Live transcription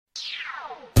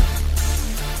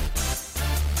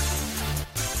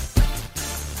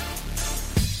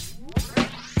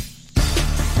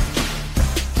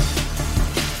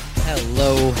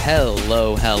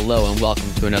Hello, and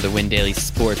welcome to another Win Daily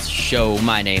Sports Show.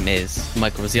 My name is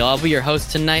Michael Raziel. I'll be your host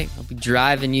tonight. I'll be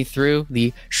driving you through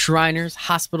the Shriners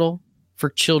Hospital for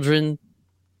Children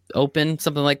Open,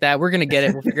 something like that. We're going to get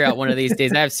it. We'll figure out one of these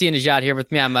days. I have Sia Nejad here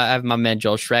with me. I have my man,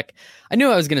 Joel Shrek. I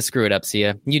knew I was going to screw it up,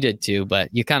 Sia. You did too, but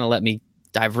you kind of let me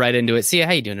dive right into it. Sia,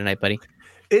 how you doing tonight, buddy?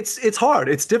 It's hard.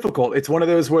 It's difficult. It's one of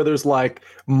those where there's like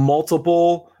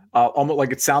multiple... almost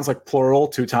like it sounds like plural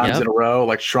two times in a row,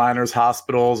 like Shriners,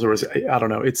 hospitals, or I don't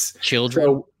know. It's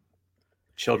children.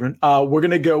 Children. We're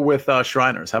gonna go with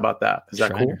Shriners. How about that? Is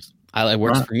that Shriners. Cool? It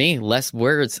works for me. Less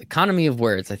words, economy of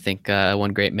words. I think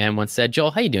one great man once said.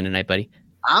 Joel, how you doing tonight, buddy?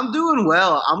 I'm doing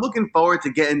well. I'm looking forward to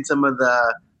getting some of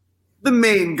the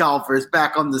main golfers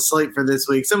back on the slate for this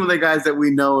week. Some of the guys that we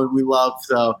know and we love.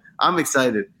 So I'm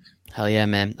excited. Hell yeah,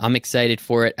 man. I'm excited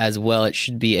for it as well. It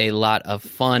should be a lot of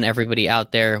fun. Everybody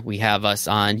out there, we have us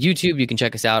on YouTube. You can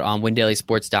check us out on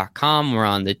windailysports.com. We're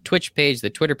on the Twitch page, the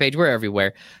Twitter page. We're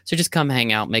everywhere. So just come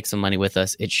hang out, make some money with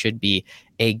us. It should be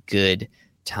a good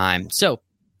time. So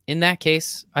in that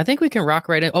case, I think we can rock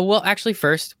right in. Oh, well, actually,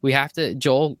 first, we have to,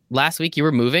 Joel, last week you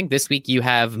were moving. This week you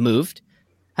have moved.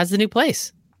 How's the new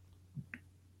place?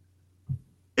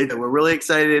 We're really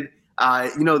excited.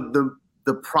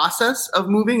 The process of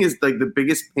moving is like the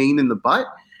biggest pain in the butt.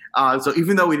 So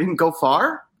even though we didn't go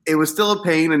far, it was still a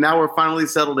pain, and now we're finally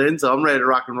settled in, so I'm ready to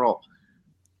rock and roll.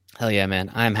 Hell yeah,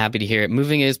 man. I'm happy to hear it.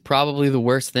 Moving is probably the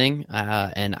worst thing,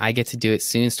 and I get to do it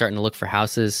soon, starting to look for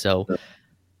houses, so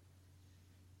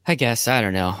I guess, I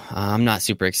don't know. I'm not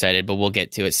super excited, but we'll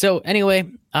get to it. So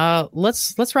anyway,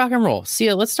 let's rock and roll.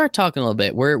 Sia, let's start talking a little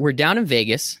bit. We're down in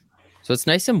Vegas, so it's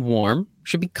nice and warm.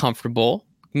 Should be comfortable.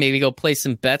 Maybe go play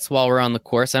some bets while we're on the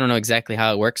course. I don't know exactly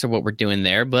how it works or what we're doing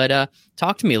there, but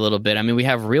talk to me a little bit. I mean, we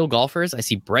have real golfers. I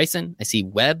see Bryson. I see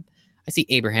Webb. I see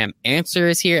Abraham Answer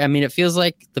is here. I mean, it feels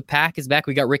like the pack is back.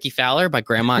 We got Ricky Fowler. My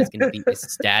grandma is going to be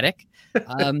ecstatic.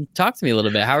 Talk to me a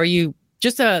little bit. How are you?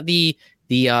 Just the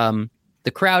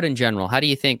crowd in general. How do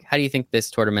you think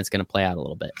this tournament's going to play out a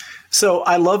little bit? So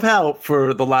I love how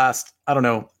for the last,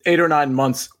 8 or 9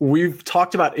 months, we've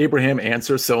talked about Abraham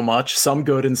Answer so much, some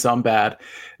good and some bad,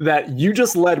 that you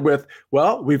just led with,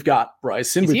 well, we've got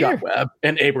Bryson, we've got Webb,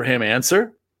 and Abraham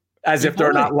Answer, as if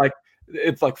they're not like,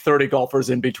 it's like 30 golfers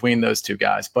in between those two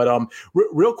guys. But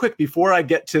real quick, before I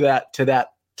get to that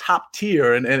top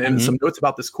tier and some notes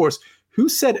about this course, who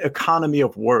said economy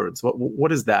of words?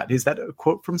 What is that? Is that a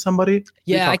quote from somebody?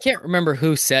 Yeah, I can't remember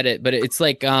who said it, but it's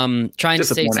like trying to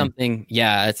say something.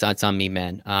 Yeah, it's on me,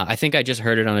 man. I think I just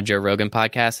heard it on a Joe Rogan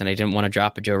podcast, and I didn't want to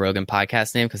drop a Joe Rogan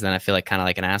podcast name because then I feel like kind of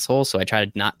like an asshole. So I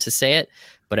tried not to say it,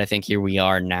 but I think here we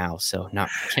are now. So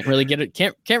can't really get it.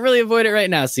 Can't really avoid it right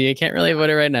now. See, you can't really avoid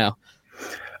it right now.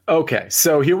 Okay,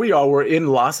 so here we are. We're in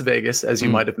Las Vegas, as you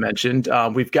might have mentioned.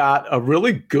 We've got a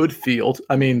really good field.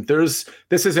 I mean, this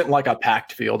isn't like a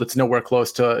packed field. It's nowhere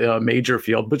close to a major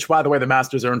field, which, by the way, the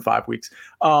Masters are in 5 weeks.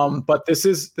 But this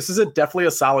is definitely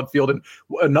a solid field. And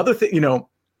another thing,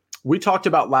 we talked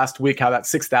about last week how that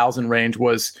 6,000 range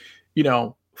was,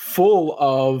 full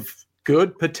of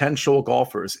good potential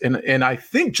golfers. And I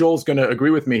think Joel's going to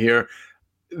agree with me here.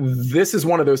 This is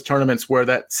one of those tournaments where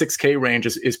that 6K range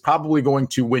is probably going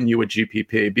to win you a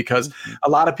GPP because a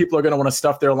lot of people are going to want to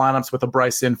stuff their lineups with a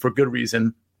Bryson for good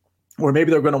reason, or maybe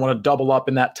they're going to want to double up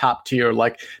in that top tier,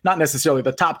 like not necessarily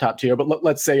the top tier, but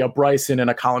let's say a Bryson and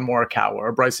a Colin Morikawa or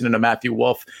a Bryson and a Matthew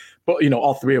Wolff, but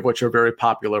all three of which are very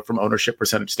popular from ownership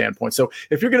percentage standpoint. So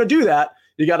if you're going to do that,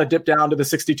 you got to dip down to the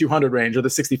 6,200 range or the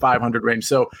 6,500 range.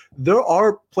 So there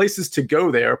are places to go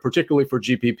there, particularly for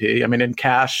GPP. I mean, in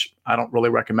cash, I don't really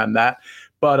recommend that,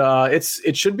 but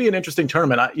it should be an interesting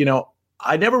tournament.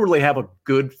 I never really have a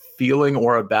good feeling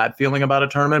or a bad feeling about a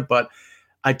tournament, but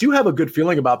I do have a good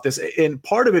feeling about this. And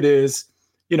part of it is,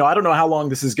 I don't know how long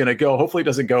this is going to go. Hopefully it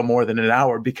doesn't go more than an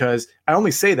hour, because I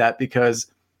only say that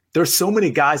because there's so many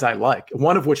guys I like,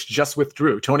 one of which just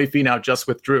withdrew. Tony Finau just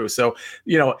withdrew. So,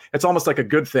 it's almost like a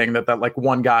good thing that like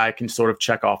one guy can sort of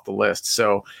check off the list.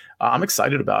 So I'm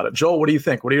excited about it. Joel, what do you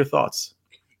think? What are your thoughts?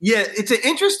 Yeah, it's an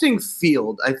interesting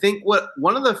field. I think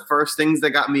one of the first things that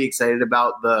got me excited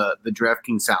about the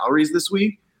DraftKings salaries this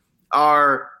week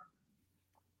are,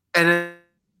 and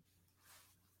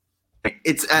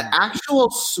it's an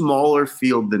actual smaller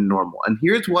field than normal. And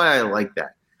here's why I like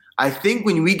that. I think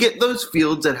when we get those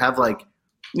fields that have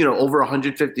over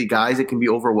 150 guys, it can be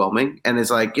overwhelming. And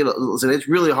it's like, listen, it's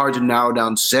really hard to narrow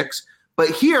down 6. But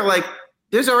here,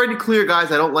 there's already clear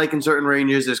guys I don't like in certain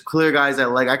ranges. There's clear guys I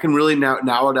like. I can really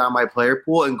narrow down my player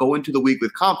pool and go into the week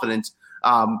with confidence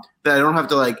that I don't have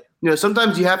to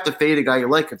sometimes you have to fade a guy you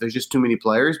like if there's just too many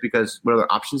players because what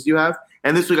other options do you have?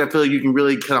 And this week, I feel like you can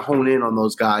really kind of hone in on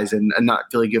those guys and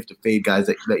not feel like you have to fade guys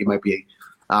that you might be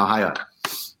high on.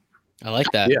 I like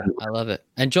that. Yeah. I love it.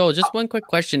 And Joel, just one quick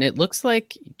question. It looks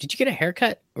like, did you get a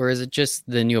haircut or is it just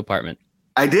the new apartment?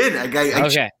 I did. I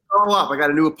okay. All up. I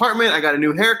got a new apartment. I got a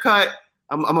new haircut.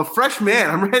 I'm a fresh man.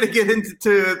 I'm ready to get into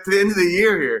to the end of the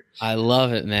year here. I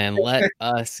love it, man. Let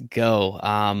us go.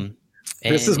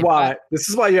 This is why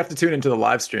you have to tune into the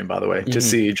live stream, by the way, to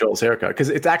see Joel's haircut, because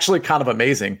it's actually kind of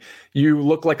amazing. You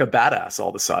look like a badass all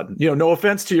of a sudden. No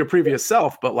offense to your previous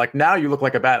self, but like now you look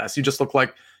like a badass. You just look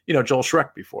like Joel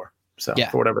Shrek before. So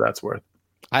for whatever that's worth,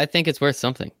 I think it's worth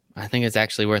something. I think it's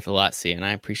actually worth a lot, C, and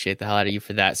I appreciate the hell out of you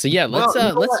for that. So yeah, let's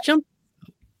jump.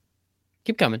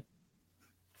 Keep coming.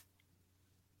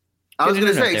 I was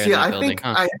going to say, see, I think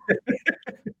I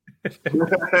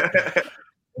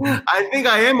think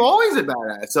I am always a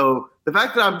badass. So the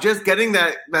fact that I'm just getting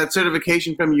that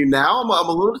certification from you now, I'm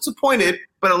a little disappointed,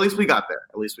 but at least we got there.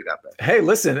 Hey,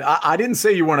 listen, I didn't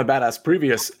say you weren't a badass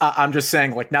previous. I'm just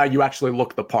saying, like, now you actually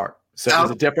look the part. So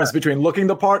there's a difference between looking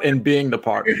the part and being the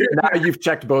part. Now you've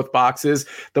checked both boxes.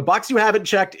 The box you haven't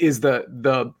checked is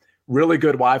the really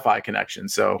good Wi-Fi connection.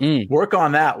 So work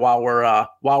on that while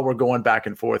we're going back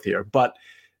and forth here. But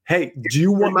hey, do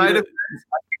you want me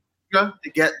to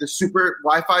get the super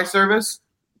Wi-Fi service?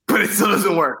 But it still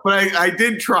doesn't work. But I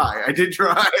did try.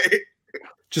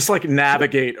 Just like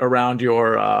navigate around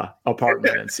your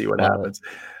apartment and see what happens.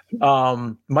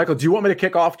 Michael, do you want me to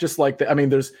kick off just like that? I mean,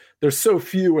 there's so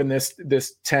few in this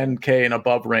 10K and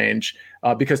above range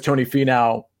because Tony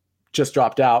Finau just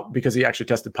dropped out because he actually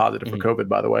tested positive for COVID,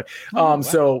 by the way. Wow.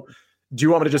 So do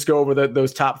you want me to just go over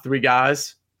those top three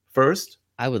guys first?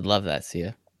 I would love that,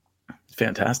 Sia.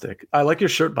 Fantastic. I like your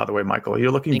shirt, by the way, Michael.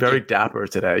 You're looking very dapper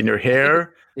today. And your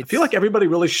hair, I feel like everybody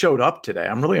really showed up today.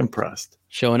 I'm really impressed.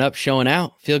 Showing up, showing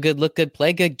out. Feel good, look good,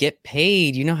 play good, get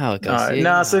paid. You know how it goes.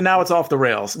 So now it's off the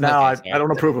rails. Now I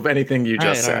don't approve of anything you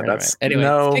just said. That's anyway,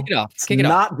 no, kick it off.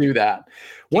 Not do that.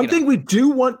 One thing we do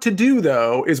want to do,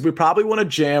 though, is we probably want to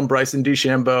jam Bryson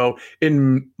DeChambeau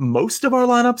in most of our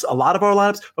lineups, a lot of our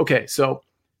lineups. Okay, so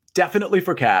definitely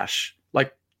for cash.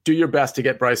 Like, do your best to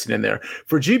get Bryson in there.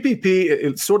 For GPP,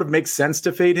 it sort of makes sense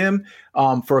to fade him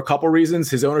for a couple reasons.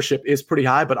 His ownership is pretty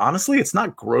high, but honestly, it's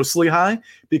not grossly high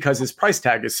because his price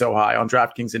tag is so high on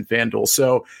DraftKings and FanDuel.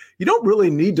 So you don't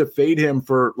really need to fade him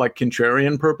for like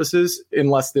contrarian purposes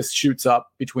unless this shoots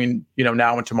up between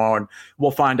now and tomorrow. And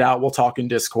we'll find out. We'll talk in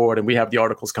Discord, and we have the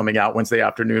articles coming out Wednesday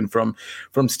afternoon from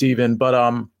Steven. But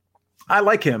I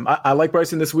like him. I like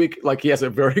Bryson this week. Like, he has a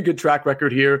very good track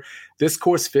record here. This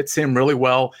course fits him really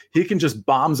well. He can just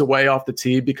bombs away off the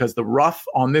tee because the rough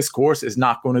on this course is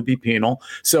not going to be penal.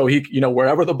 So he,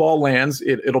 wherever the ball lands,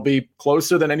 it'll be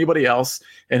closer than anybody else,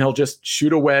 and he'll just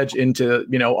shoot a wedge into,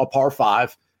 a par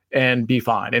 5 and be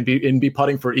fine and be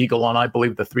putting for eagle on, I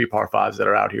believe, the 3 par 5s that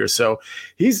are out here. So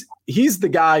he's the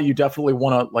guy you definitely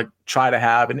want to like try to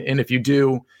have. And if you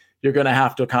do, you're going to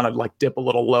have to kind of like dip a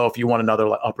little low if you want another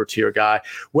like upper tier guy.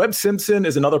 Webb Simpson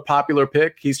is another popular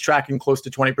pick. He's tracking close to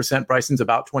 20%. Bryson's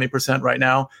about 20% right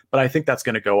now, but I think that's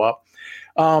going to go up.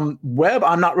 Webb,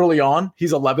 I'm not really on.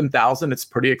 He's 11,000. It's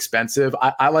pretty expensive.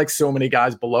 I like so many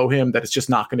guys below him that it's just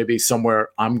not going to be somewhere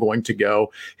I'm going to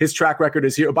go. His track record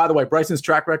is here. Oh, by the way, Bryson's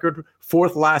track record,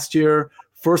 4th last year,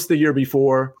 1st the year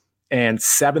before, and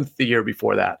 7th the year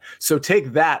before that. So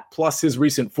take that plus his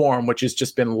recent form, which has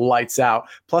just been lights out,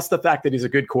 plus the fact that he's a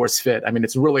good course fit. I mean,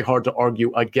 it's really hard to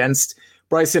argue against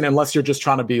Bryson unless you're just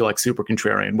trying to be like super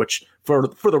contrarian, which for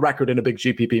the record in a big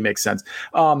GPP makes sense.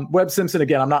 Webb Simpson,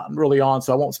 again, I'm not really on,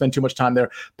 so I won't spend too much time there.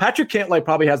 Patrick Cantlay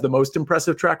probably has the most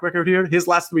impressive track record here. His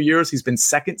last 3 years, he's been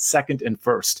second, and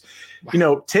first.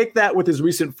 Wow. Take that with his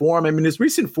recent form. I mean, his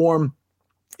recent form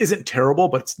isn't terrible,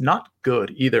 but it's not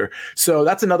good either. So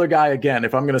that's another guy. Again,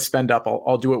 if I'm going to spend up,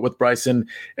 I'll do it with Bryson,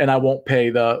 and I won't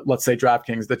pay let's say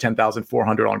DraftKings, the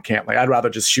 10,400 on Cantlay. I'd rather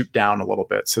just shoot down a little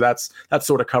bit. So that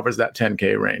sort of covers that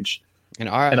 10K range. And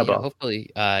above.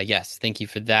 Hopefully, yes. Thank you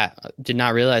for that. Did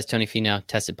not realize Tony Finau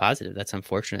tested positive. That's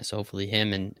unfortunate. So hopefully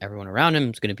him and everyone around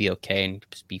him is going to be okay and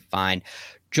just be fine.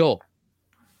 Joel,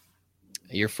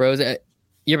 you're frozen.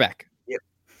 You're back.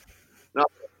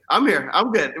 I'm here.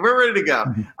 I'm good. We're ready to go.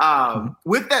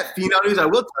 With that Finau news, I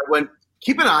will tell you,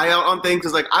 keep an eye out on things,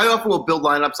 because like I often will build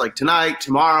lineups like tonight,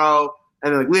 tomorrow,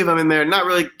 and then like leave them in there. Not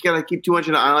really gonna keep too much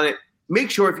of an eye on it.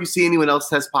 Make sure if you see anyone else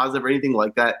test positive or anything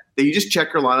like that, that you just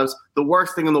check your lineups. The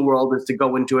worst thing in the world is to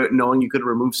go into it knowing you could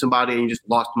remove somebody and you just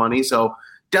lost money. So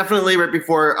definitely right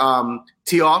before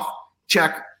tee off,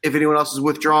 check if anyone else is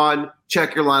withdrawn.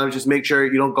 Check your lineups. Just make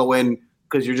sure you don't go in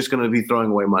because you're just going to be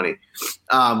throwing away money.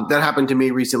 That happened to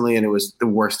me recently, and it was the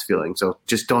worst feeling. So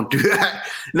just don't do that.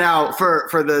 Now,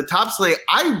 for the top slate,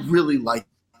 I really like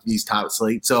these top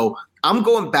slate. So I'm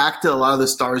going back to a lot of the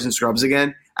stars and scrubs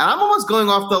again, and I'm almost going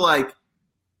off the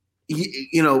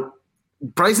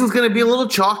Bryson's going to be a little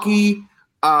chalky,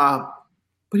 but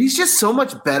he's just so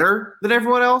much better than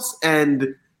everyone else,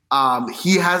 and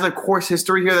he has a course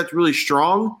history here that's really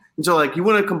strong. And so, you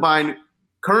want to combine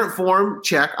current form,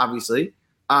 check, obviously.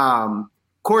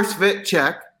 Course fit,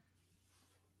 check.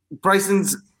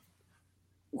 Bryson's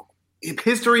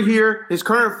history here, his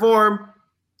current form,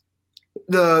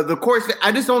 the course fit.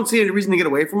 I just don't see any reason to get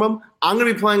away from him. I'm going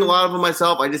to be playing a lot of them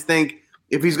myself. I just think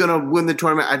if he's going to win the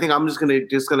tournament, I think I'm just going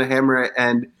to hammer it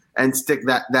and stick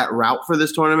that route for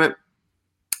this tournament.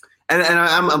 And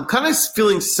I'm kind of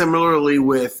feeling similarly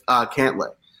with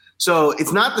Cantlay. So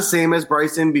it's not the same as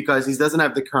Bryson because he doesn't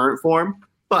have the current form,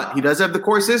 but he does have the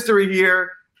course history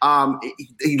here.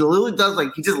 He literally does,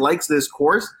 he just likes this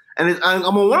course. And I'm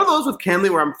on one of those with Cantlay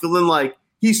where I'm feeling like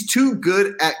he's too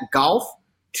good at golf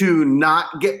to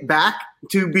not get back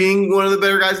to being one of the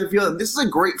better guys in the field. And this is a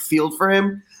great field for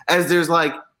him, as there's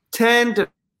 10 to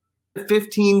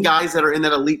 15 guys that are in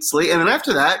that elite slate. And then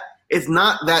after that, it's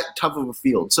not that tough of a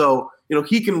field. So,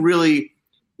 he can really,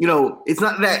 it's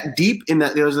not that deep in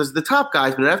that there's the top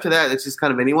guys, but after that, it's just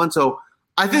kind of anyone. So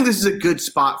I think this is a good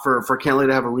spot for Cantlay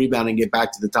to have a rebound and get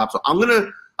back to the top. So I'm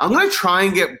gonna try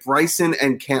and get Bryson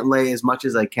and Cantlay as much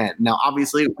as I can. Now,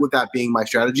 obviously, with that being my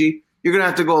strategy, you're gonna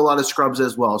have to go a lot of scrubs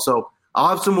as well. So I'll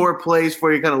have some more plays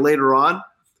for you kind of later on.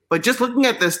 But just looking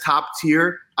at this top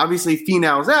tier, obviously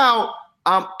Finau's out.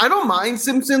 I don't mind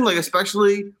Simpson,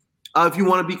 especially if you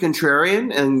want to be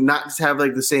contrarian and not just have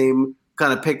the same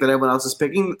kind of pick that everyone else is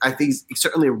picking. I think he's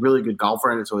certainly a really good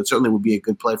golfer, and so it certainly would be a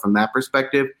good play from that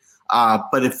perspective.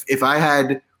 But if I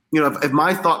had, if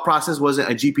my thought process wasn't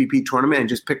a GPP tournament and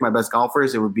just pick my best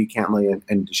golfers, it would be Cantlay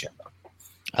and DeChambeau.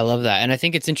 I love that. And I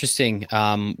think it's interesting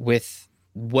with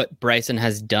what Bryson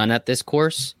has done at this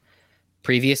course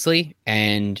previously,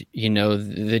 and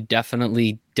the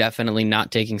definitely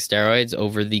not taking steroids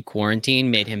over the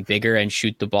quarantine made him bigger and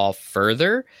shoot the ball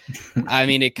further. I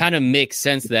mean, it kind of makes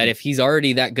sense that if he's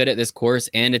already that good at this course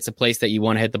and it's a place that you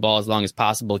want to hit the ball as long as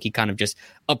possible, he kind of just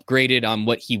upgraded on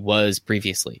what he was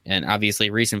previously. And obviously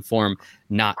recent form,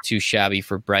 not too shabby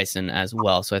for Bryson as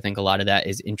well. So I think a lot of that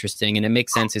is interesting, and it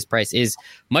makes sense. His price is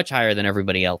much higher than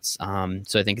everybody else.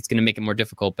 So I think it's going to make it more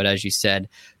difficult. But as you said,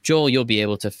 Joel, you'll be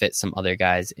able to fit some other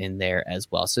guys in there as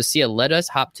well. So Sia, let us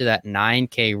hop to that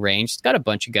 9K range. It's got a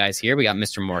bunch of guys here. We got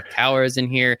Mr. Morikawa is in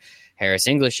here. Harris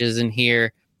English is in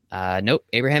here. Nope,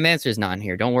 Abraham Ancer is not in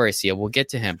here. Don't worry, Sia. We'll get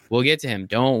to him.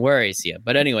 Don't worry, Sia.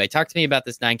 But anyway, talk to me about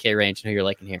this 9K range and who you're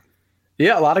liking here.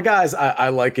 Yeah, a lot of guys I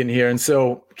like in here. And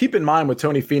so keep in mind with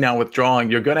Tony Finau withdrawing,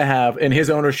 you're going to have, and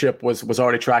his ownership was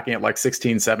already tracking at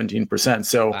 16, 17%.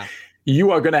 So wow.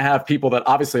 You are going to have people that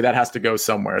obviously that has to go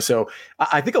somewhere. So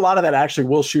I think a lot of that actually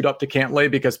will shoot up to Cantlay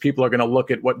because people are going to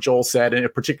look at what Joel said,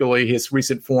 and particularly his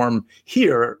recent form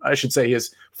here, I should say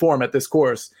his form at this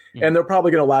course. Mm-hmm. And they're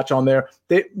probably going to latch on there.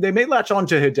 They may latch on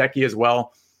to Hideki as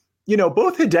well.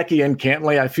 Both Hideki and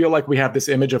Cantlay, I feel like we have this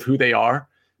image of who they are,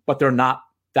 but they're not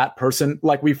that person.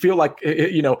 We feel like,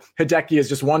 Hideki is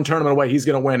just one tournament away, he's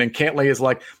going to win. And Cantlay is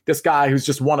this guy who's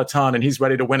just won a ton and he's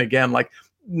ready to win again.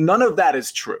 None of that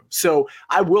is true. So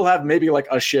I will have maybe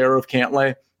a share of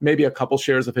Cantlay, maybe a couple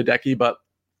shares of Hideki, but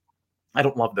I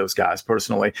don't love those guys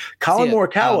personally. Collin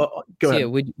Morikawa, go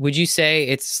ahead. Would you say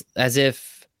it's as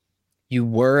if you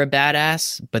were a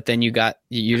badass, but then you're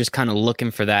just kind of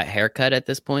looking for that haircut at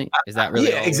this point? Is that really?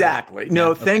 Yeah, exactly.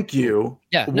 No, thank you.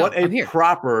 Yeah. What a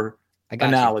proper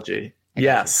analogy.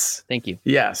 Yes. Thank you.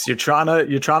 Yes. You're trying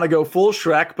to go full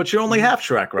Shrek, but you're only half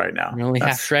Shrek right now. You're only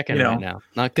half Shreking right now.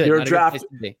 Not good. You're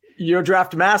a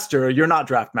draft master. You're not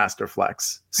draft master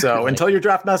flex. So until you're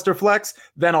draft master flex,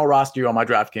 then I'll roster you on my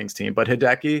DraftKings team. But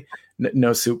Hideki,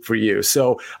 no soup for you.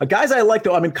 So guys I like,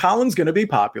 though, Collin's going to be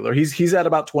popular. He's at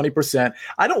about 20%.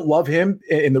 I don't love him.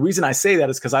 And the reason I say that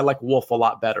is because I like Wolf a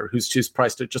lot better, who's just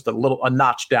priced at just a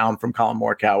notch down from Collin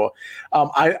Morikawa.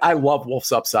 I love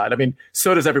Wolf's upside.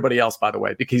 So does everybody else, by the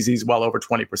way, because he's well over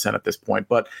 20% at this point.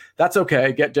 But that's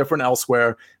okay. Get different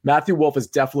elsewhere. Matthew Wolff is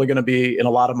definitely going to be in a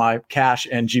lot of my cash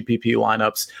and GPP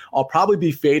lineups. I'll probably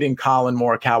be fading Collin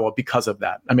Morikawa because of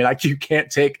that. You can't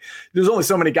take, there's only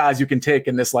so many guys you can take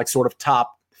in this sort of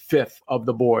top fifth of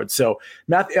the board. So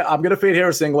I'm going to fade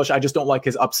Harris English. I just don't like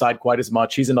his upside quite as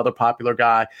much. He's another popular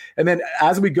guy. And then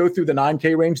as we go through the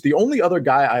 9K range, the only other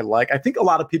guy I like, I think a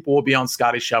lot of people will be on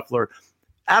Scotty Scheffler.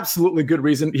 absolutely good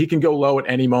reason. He can go low at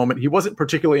any moment. He wasn't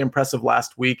particularly impressive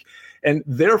last week, and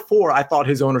therefore I thought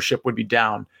his ownership would be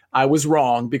down. I was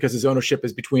wrong because his ownership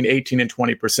is between 18 and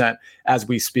 20% as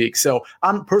we speak. So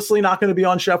I'm personally not going to be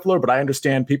on Scheffler, but I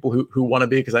understand people who want to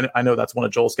be, because I know that's one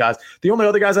of Joel's guys. The only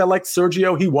other guys I like,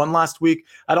 Sergio, he won last week.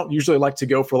 I don't usually like to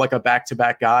go for like a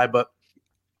back-to-back guy, but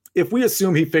if we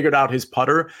assume he figured out his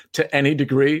putter to any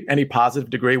degree, any positive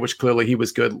degree, which clearly he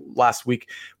was good last week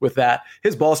with that,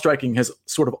 his ball striking has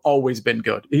sort of always been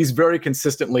good. He's very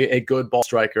consistently a good ball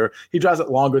striker. He drives it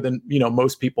longer than,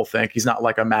 most people think. He's not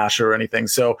like a masher or anything.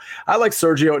 So I like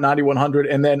Sergio at 9,100.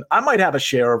 And then I might have a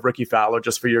share of Ricky Fowler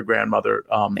just for your grandmother,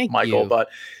 Michael. But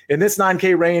in this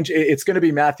 9K range, it's going to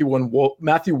be Matthew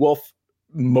Wolff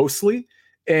mostly,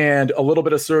 and a little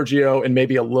bit of Sergio, and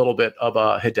maybe a little bit of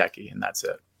Hideki, and that's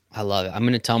it. I love it. I'm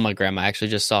going to tell my grandma. I actually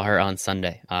just saw her on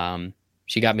Sunday.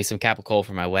 She got me some Capicola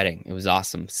for my wedding. It was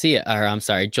awesome.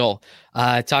 Joel,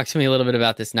 talk to me a little bit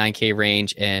about this 9K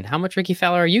range, and how much Ricky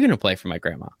Fowler are you going to play for my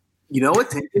grandma? You know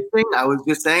what's interesting? I was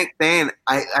just saying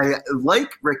I like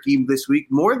Ricky this week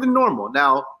more than normal.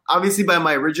 Now, obviously, by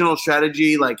my original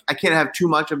strategy, I can't have too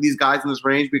much of these guys in this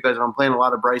range, because if I'm playing a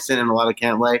lot of Bryson and a lot of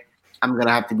Cantlay, I'm going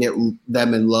to have to get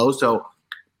them in low. So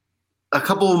a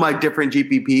couple of my different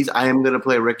GPPs, I am going to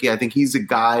play Ricky. I think he's a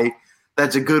guy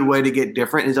that's a good way to get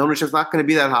different. His ownership's not going to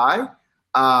be that high.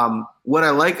 What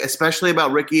I like especially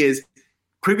about Ricky is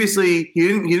previously he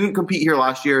didn't compete here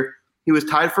last year. He was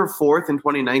tied for 4th in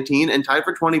 2019 and tied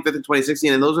for 25th in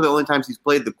 2016, and those are the only times he's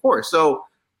played the course. So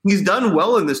he's done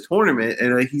well in this tournament,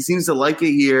 and he seems to like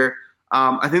it here.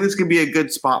 I think this could be a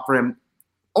good spot for him.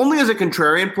 Only as a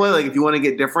contrarian play, if you want to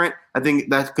get different, I think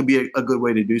that could be a good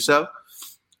way to do so.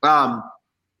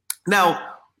 Now,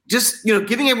 just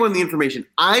giving everyone the information,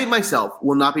 I myself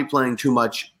will not be playing too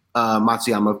much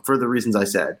Matsuyama for the reasons I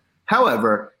said.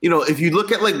 However, if you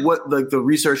look at what the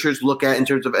researchers look at in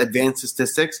terms of advanced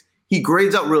statistics, he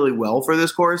grades out really well for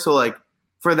this course. So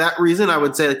for that reason, I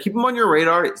would say keep him on your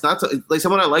radar. It's not it's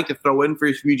someone I like to throw in for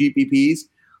your few GPPs.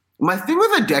 My thing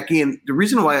with Hideki, and the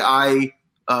reason why I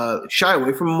shy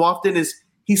away from him often, is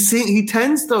he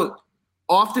tends to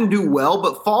often do well,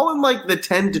 but fall in the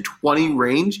 10 to 20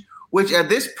 range, which at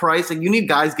this price, you need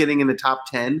guys getting in the top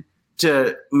 10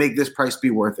 to make this price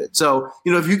be worth it. So,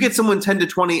 if you get someone 10 to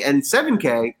 20 and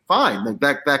 7K, fine,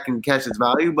 that can catch its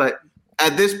value. But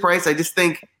at this price, I just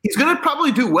think he's going to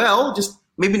probably do well, just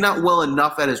maybe not well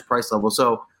enough at his price level.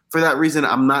 So for that reason,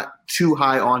 I'm not too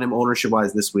high on him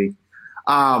ownership-wise this week.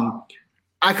 I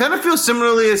kind of feel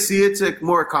similarly as Sia to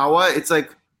Morikawa. It's I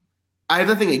have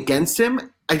nothing against him.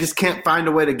 I just can't find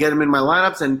a way to get him in my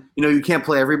lineups, and you can't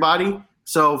play everybody.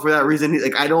 So for that reason,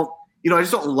 I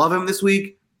just don't love him this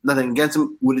week. Nothing against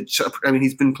him.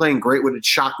 He's been playing great. Would it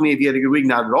shock me if he had a good week?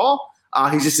 Not at all.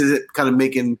 He just isn't kind of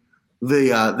making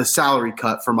the salary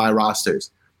cut for my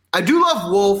rosters. I do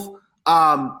love Wolff.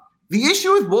 The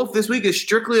issue with Wolff this week is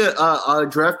strictly a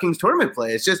DraftKings tournament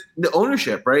play. It's just the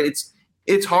ownership, right?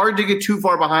 It's hard to get too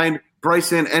far behind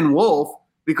Bryson and Wolff,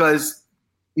 because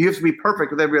you have to be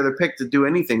perfect with every other pick to do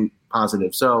anything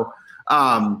positive. So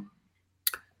you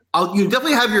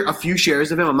definitely have a few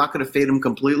shares of him. I'm not going to fade him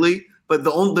completely, but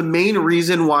the main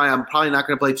reason why I'm probably not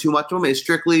going to play too much of him is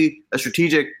strictly a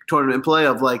strategic tournament play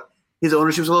of his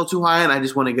ownership's a little too high, and I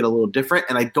just want to get a little different.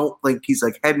 And I don't think he's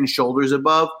head and shoulders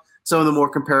above some of the more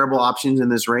comparable options in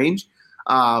this range.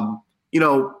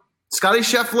 Scotty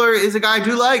Scheffler is a guy I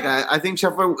do like. I think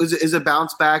Scheffler is a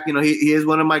bounce back. He is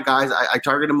one of my guys. I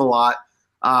target him a lot.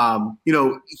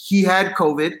 He had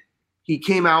COVID. He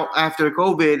came out after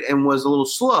COVID and was a little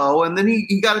slow, and then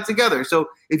he got it together. So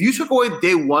if you took away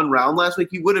day one round last week,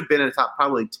 he would have been in the top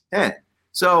probably 10.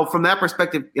 So from that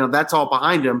perspective, that's all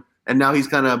behind him, and now he's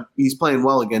playing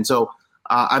well again. So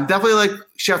I'm definitely like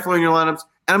Scheffler in your lineups.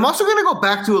 And I'm also going to go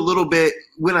back to a little bit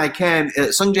when I can,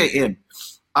 Sungjae Im.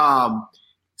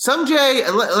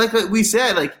 Sungjae, like we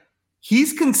said,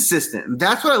 he's consistent.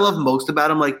 That's what I love most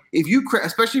about him.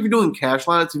 Especially if you're doing cash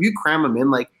lineups, if you cram him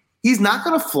in, he's not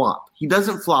going to flop. He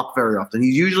doesn't flop very often.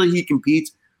 He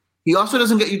competes. He also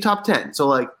doesn't get you top 10.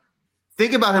 So,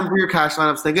 think about him for your cash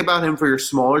lineups. Think about him for your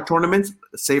smaller tournaments,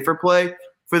 safer play.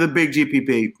 For the big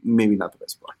GPP, maybe not the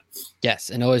best play. Yes,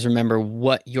 and always remember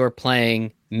what you're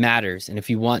playing matters. And if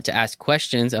you want to ask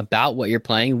questions about what you're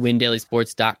playing,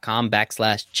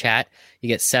 windailysports.com/chat. You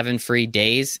get 7 free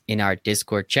days in our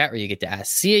Discord chat where you get to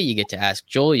ask Sia, you get to ask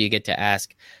Joel, you get to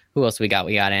ask who else we got?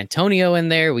 We got Antonio in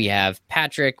there. We have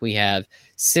Patrick. We have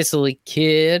Sicily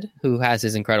Kid, who has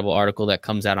his incredible article that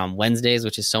comes out on Wednesdays,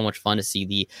 which is so much fun to see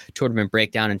the tournament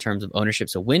breakdown in terms of ownership.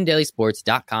 So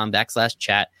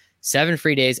windailysports.com/chat. 7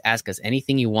 free days. Ask us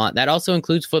anything you want. That also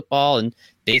includes football and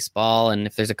baseball. And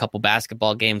if there's a couple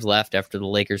basketball games left after the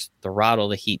Lakers throttle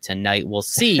the Heat tonight, we'll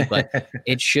see. But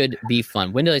it should be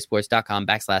fun.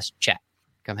 WinDailySports.com/chat.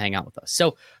 Come hang out with us.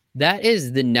 So that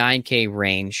is the 9K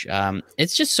range.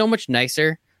 It's just so much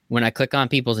nicer when I click on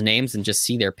people's names and just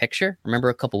see their picture. Remember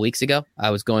a couple weeks ago, I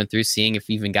was going through seeing if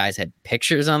even guys had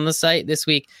pictures on the site. This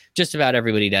week, just about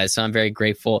everybody does. So I'm very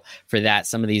grateful for that.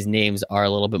 Some of these names are a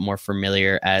little bit more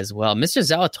familiar as well. Mr.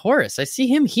 Zalatoris, I see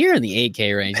him here in the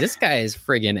 8K range. This guy is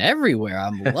friggin' everywhere.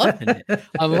 I'm loving it.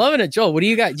 I'm loving it. Joel, what do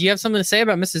you got? Do you have something to say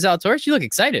about Mr. Zalatoris? You look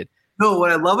excited. No,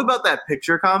 what I love about that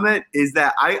picture comment is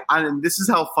that and this is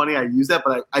how funny I use that,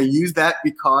 but I use that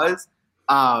because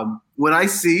when I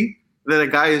see that a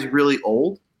guy is really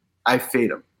old, I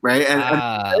fade him, right? And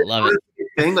love it.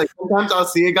 Thing. Like sometimes I'll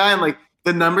see a guy and like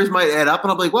the numbers might add up,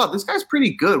 and I'm like, "Wow, this guy's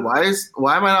pretty good. Why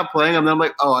am I not playing him?" And then I'm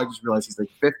like, "Oh, I just realized he's like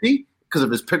 50 because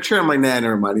of his picture." I'm like, "Nah,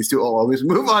 never mind. He's too old. Let's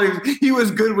move on. He was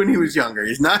good when he was younger.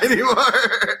 He's not anymore."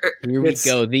 Here we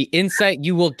go. The insight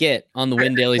you will get on the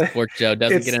Win Daily Sports Show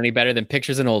doesn't get any better than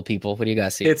pictures and old people. What do you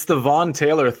guys see? It's the Von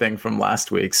Taylor thing from last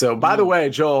week. So, by the way,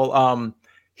 Joel,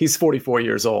 he's 44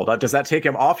 years old. Does that take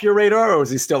him off your radar, or is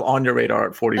he still on your radar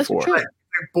at 44? That's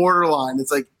borderline.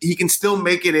 It's like he can still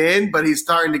make it in, but he's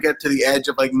starting to get to the edge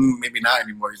of like maybe not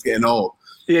anymore. He's getting old.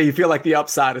 Yeah, you feel like the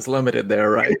upside is limited there,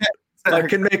 right? Like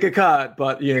can make a cut,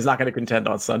 but he's not going to contend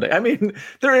on Sunday. I mean,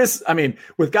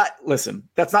 with guys, listen,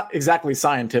 that's not exactly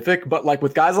scientific, but like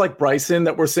with guys like Bryson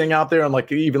that we're seeing out there, and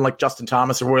like even like Justin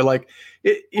Thomas, or we're like,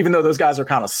 even though those guys are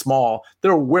kind of small,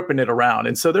 they're whipping it around.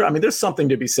 And so there's something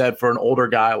to be said for an older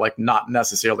guy, like not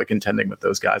necessarily contending with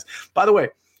those guys. By the way,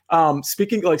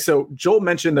 speaking so Joel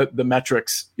mentioned the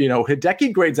metrics,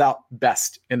 Hideki grades out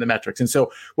best in the metrics. And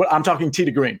so what I'm talking tee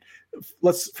to green.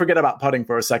 Let's forget about putting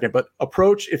for a second, but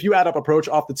approach, if you add up approach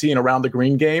off the tee and around the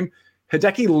green game,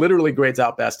 Hideki literally grades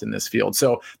out best in this field.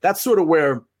 So that's sort of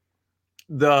where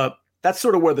the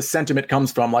sentiment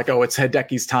comes from. Like, oh, it's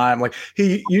Hideki's time. Like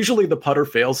usually the putter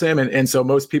fails him. And so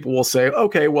most people will say,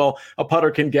 okay, well, a putter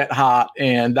can get hot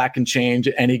and that can change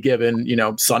any given,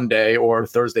 Sunday or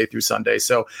Thursday through Sunday.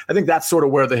 So I think that's sort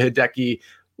of where the Hideki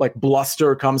like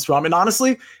bluster comes from. And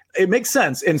honestly, it makes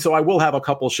sense. And so I will have a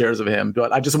couple shares of him,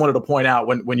 but I just wanted to point out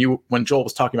when Joel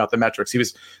was talking about the metrics, he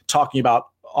was talking about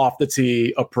off the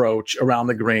tee approach around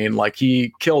the green. Like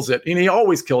he kills it, and he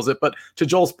always kills it. But to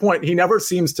Joel's point, he never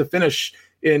seems to finish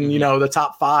in, the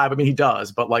top 5. I mean, he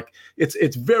does, but like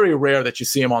it's very rare that you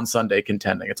see him on Sunday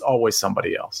contending. It's always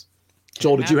somebody else.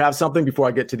 Joel, did you have something before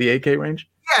I get to the 8K range?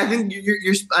 Yeah, I think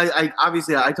I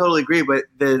obviously I totally agree. But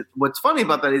what's funny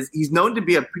about that is he's known to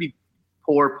be a pretty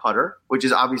poor putter, which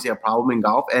is obviously a problem in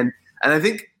golf. And I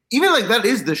think even like that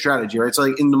is the strategy, right? So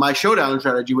like in my showdown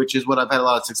strategy, which is what I've had a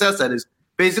lot of success at, is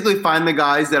basically find the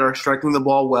guys that are striking the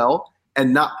ball well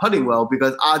and not putting well,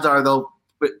 because odds are they'll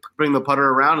bring the putter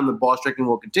around and the ball striking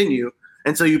will continue.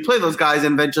 And so you play those guys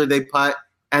and eventually they putt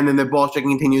and then the ball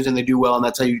striking continues and they do well. And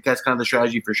that's kind of the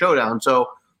strategy for showdown. So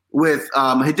with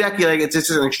Hideki, like it's just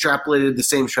extrapolated the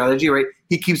same strategy, right?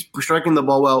 He keeps striking the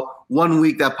ball well. 1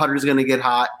 week that putter is going to get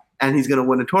hot and he's going to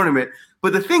win a tournament.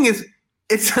 But the thing is,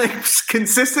 it's like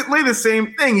consistently the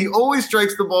same thing. He always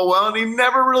strikes the ball well and he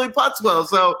never really putts well.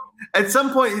 So at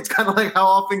some point, it's kind of like, how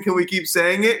often can we keep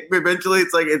saying it? Eventually,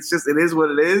 it's like, it is what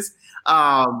it is.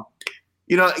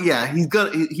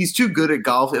 He's too good at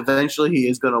golf. Eventually, he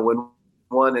is going to win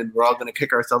one, and we're all going to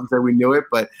kick ourselves that we knew it,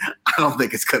 but I don't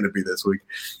think it's going to be this week.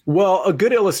 Well, a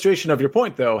good illustration of your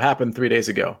point, though, happened 3 days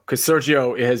ago, because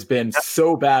Sergio has been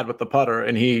so bad with the putter,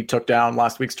 and he took down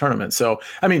last week's tournament. So,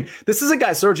 I mean, this is a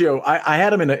guy, Sergio, I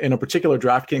had him in a particular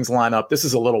DraftKings lineup. This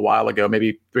is a little while ago,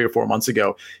 maybe 3 or 4 months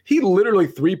ago. He literally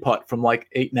 3-putt from like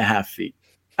 8.5 feet.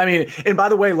 I mean, and by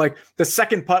the way, like the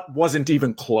second putt wasn't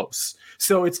even close.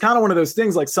 So it's kind of one of those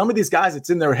things, like some of these guys, it's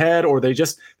in their head or they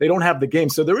don't have the game.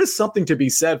 So there is something to be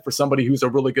said for somebody who's a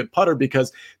really good putter,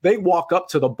 because they walk up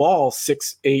to the ball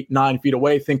 6, 8, 9 feet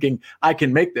away thinking, I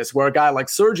can make this. Where a guy like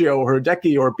Sergio or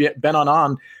Hideki or Ben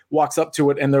Anand walks up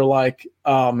to it and they're like,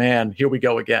 oh man, here we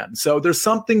go again. So there's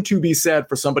something to be said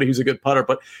for somebody who's a good putter,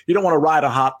 but you don't want to ride a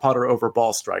hot putter over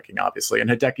ball striking, obviously. And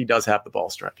Hideki does have the ball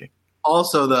striking.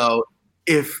 Also, though,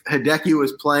 if Hideki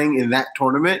was playing in that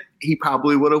tournament, he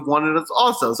probably would have won it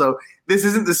also. So this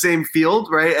isn't the same field,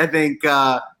 right? I think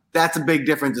that's a big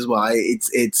difference as well.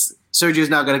 It's Sergio's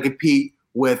now going to compete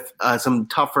with some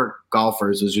tougher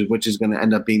golfers, which is going to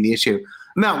end up being the issue.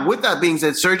 Now, with that being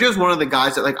said, Sergio's one of the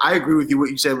guys that, like, I agree with you what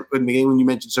you said in the beginning when you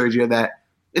mentioned Sergio, that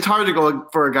it's hard to go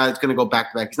for a guy that's going to go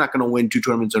back-to-back. He's not going to win 2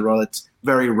 tournaments in a row. That's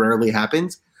very rarely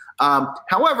happens.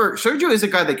 However, Sergio is a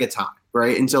guy that gets hot,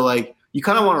 right? And so, like, you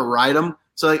kind of want to ride him.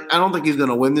 So like, I don't think he's going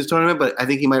to win this tournament, but I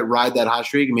think he might ride that hot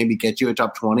streak and maybe get you a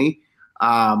top 20.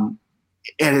 At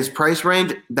his price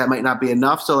range, that might not be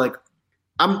enough. So like,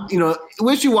 I'm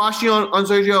wishy-washy on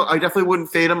Sergio. I definitely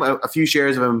wouldn't fade him. A few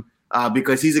shares of him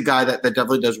because he's a guy that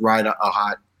definitely does ride a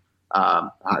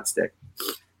hot stick.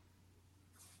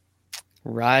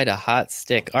 Ride a hot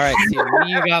stick. All right, Sia, what do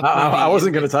you got for me? I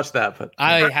wasn't going to touch that, but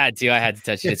I had to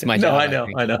touch it. It's my job.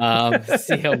 I know.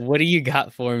 Sia, what do you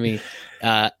got for me?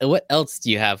 What else do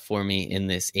you have for me in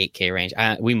this 8K range?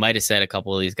 We might have said a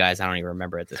couple of these guys. I don't even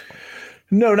remember at this point.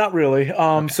 No, not really.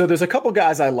 So there's a couple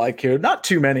guys I like here. Not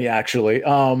too many, actually.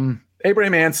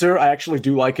 Abraham Ancer, I actually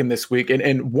do like him this week.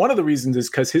 And one of the reasons is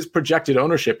because his projected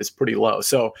ownership is pretty low.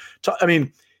 So,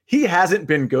 he hasn't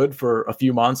been good for a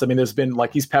few months. There's been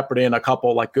he's peppered in a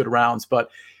couple good rounds, but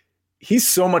he's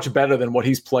so much better than what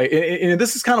he's played. And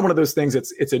this is kind of one of those things.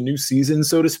 It's a new season,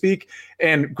 so to speak.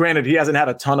 And granted, he hasn't had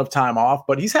a ton of time off,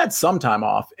 but he's had some time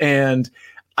off. And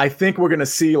I think we're going to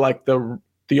see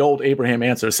the old Abraham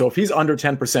Ancer. So if he's under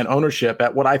 10% ownership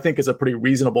at what I think is a pretty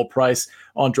reasonable price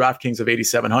on DraftKings of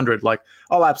 8,700,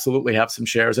 I'll absolutely have some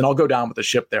shares and I'll go down with the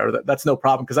ship there. That's no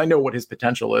problem because I know what his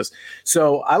potential is.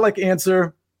 So I like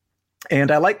Ancer.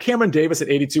 And I like Cameron Davis at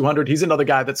 8,200. He's another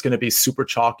guy that's going to be super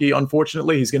chalky.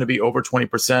 Unfortunately, he's going to be over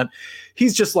 20%.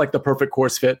 He's just the perfect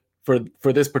course fit for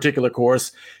this particular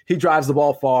course. He drives the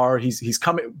ball far. He's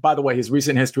coming. By the way, his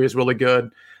recent history is really good.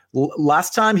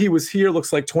 Last time he was here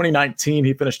looks like 2019.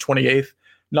 He finished 28th.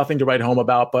 Nothing to write home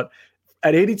about. But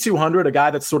at 8,200, a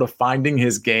guy that's sort of finding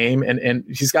his game, and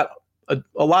he's got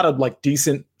a lot of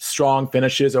decent, strong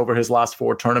finishes over his last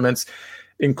 4 tournaments,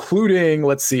 including, a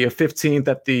 15th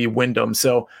at the Wyndham.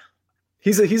 So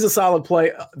he's a solid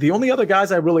play. The only other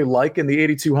guys I really like in the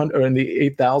 8,200 or in the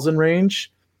 8,000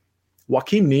 range,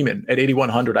 Joaquin Niemann at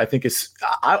 8,100, I think is.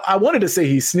 I wanted to say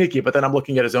he's sneaky, but then I'm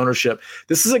looking at his ownership.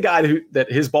 This is a guy that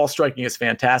his ball striking is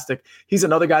fantastic. He's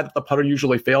another guy that the putter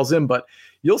usually fails him, but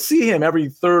you'll see him every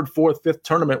 3rd, 4th, 5th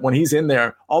tournament when he's in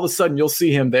there. All of a sudden, you'll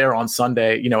see him there on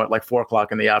Sunday, at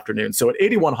 4:00 in the afternoon. So at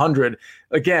 8,100,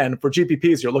 again, for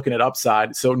GPPs, you're looking at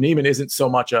upside. So Niemann isn't so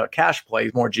much a cash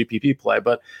play, more GPP play.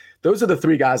 But those are the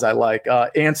 3 guys I like: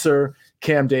 Ancer,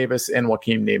 Cam Davis, and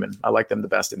Joaquin Niemann. I like them the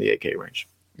best in the 8K range.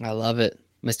 I love it.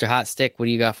 Mr. Hot Stick, what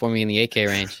do you got for me in the 8K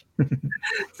range?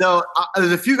 So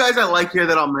there's a few guys I like here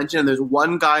that I'll mention, and there's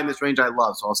one guy in this range I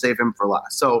love, so I'll save him for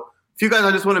last. So a few guys I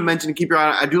just want to mention to keep your eye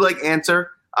on. I do like Ancer.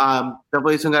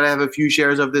 Definitely some guy to have a few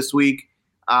shares of this week.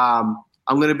 I'm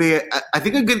going to be, I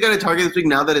think a good guy to target this week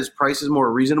now that his price is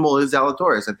more reasonable is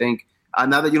Zalatoris. I think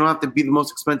now that you don't have to be the most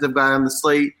expensive guy on the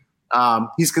slate,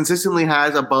 he's consistently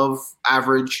has above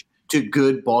average to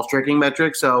good ball striking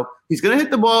metrics. So he's going to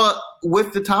hit the ball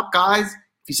with the top guys.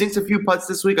 If he sinks a few putts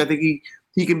this week, I think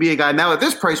he can be a guy. Now at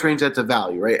this price range, that's a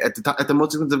value, right? At the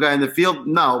most expensive guy in the field,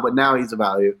 no, but now he's a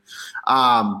value.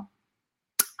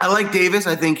 I like Davis.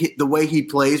 I think the way he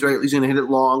plays, right, he's going to hit it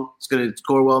long. He's going to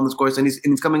score well in this course, and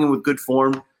he's coming in with good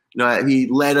form. He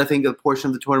led, I think, a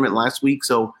portion of the tournament last week.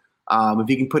 So if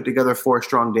he can put together 4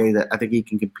 strong days, I think he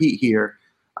can compete here.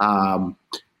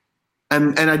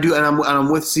 And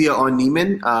I'm with Sia on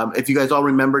Niemann. If you guys all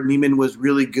remember, Niemann was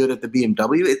really good at the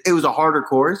BMW. It was a harder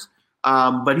course,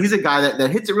 but he's a guy that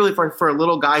hits it really for a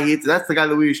little guy. That's the guy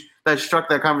that struck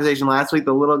that conversation last week,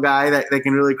 the little guy that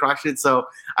can really crush it. So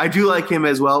I do like him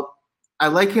as well. I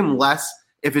like him less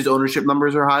if his ownership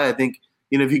numbers are high. I think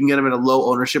if you can get him at a low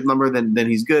ownership number, then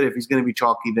he's good. If he's going to be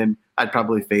chalky, then I'd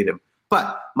probably fade him.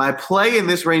 But my play in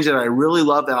this range that I really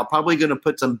love, that I'm probably going to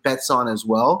put some bets on as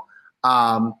well,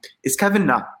 is Kevin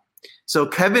Na. So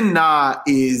Kevin Na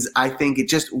is, I think,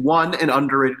 just an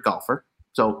underrated golfer.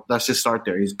 So let's just start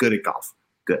there. He's good at golf.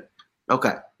 Good.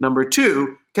 Okay. Number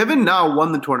 2, Kevin Na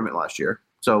won the tournament last year.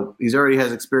 So he's already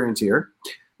has experience here.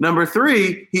 Number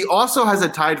 3, he also has a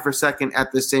tied for second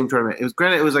at this same tournament. It was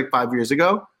 5 years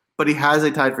ago, but he has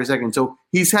a tied for second. So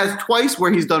he's has twice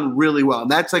where he's done really well. And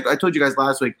that's I told you guys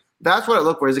last week, that's what I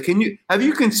look for. Have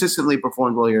you consistently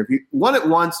performed well here? If you won it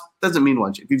once, doesn't mean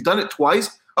much. If you've done it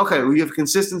twice, okay, well, you have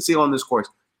consistency on this course.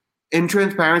 In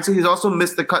transparency, he's also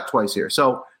missed the cut twice here.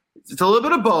 So it's a little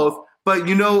bit of both. But,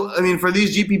 for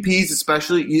these GPPs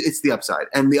especially, it's the upside.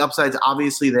 And the upside's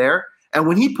obviously there. And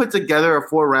when he put together a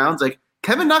 4 rounds,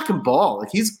 Kevin Na can ball.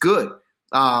 He's good.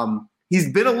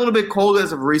 He's been a little bit cold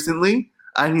as of recently,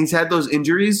 and he's had those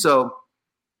injuries. So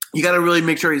you got to really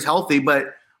make sure he's healthy.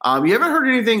 But you haven't heard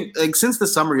anything since the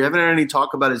summer. You haven't heard any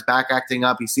talk about his back acting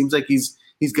up. He seems like he's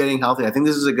getting healthy. I think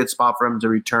this is a good spot for him to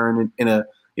return in a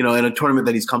tournament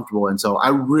that he's comfortable in. So I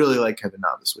really like Kevin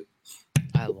Na this week.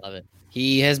 I love it.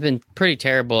 He has been pretty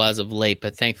terrible as of late,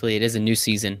 but thankfully it is a new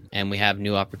season and we have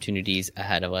new opportunities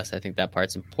ahead of us. I think that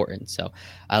part's important. So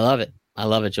I love it. I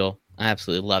love it, Joel. I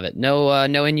absolutely love it. No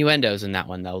innuendos in that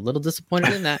one, though. A little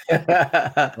disappointed in that.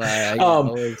 I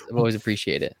always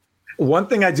appreciate it. One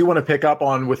thing I do want to pick up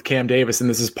on with Cam Davis, and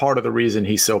this is part of the reason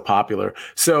he's so popular.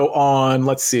 So on,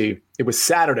 let's see, it was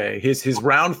Saturday, his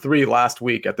round 3 last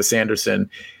week at the Sanderson,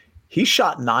 he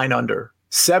shot 9 under.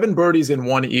 7 birdies and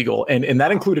 1 eagle, and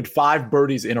that included 5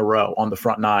 birdies in a row on the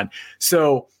front 9.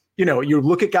 So, you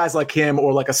look at guys like him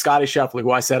or like a Scotty Scheffler,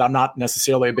 who I said I'm not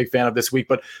necessarily a big fan of this week,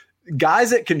 but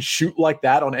guys that can shoot like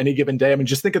that on any given day. I mean,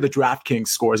 just think of the DraftKings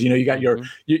scores. You got your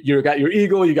you got your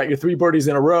eagle, you got your 3 birdies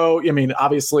in a row. I mean,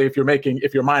 obviously, if you're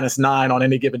 -9 on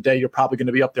any given day, you're probably going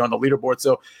to be up there on the leaderboard.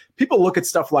 So people look at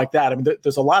stuff like that. I mean,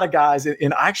 there's a lot of guys,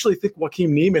 and I actually think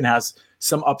Joaquin Niemann has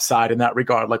some upside in that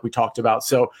regard, like we talked about.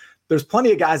 So there's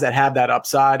plenty of guys that have that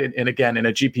upside. And again, in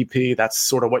a GPP, that's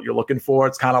sort of what you're looking for.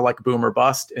 It's kind of like boom or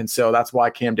bust. And so that's why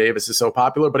Cam Davis is so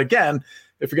popular. But again,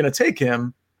 if you're going to take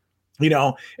him,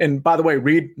 and by the way,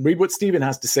 read what Steven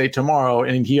has to say tomorrow.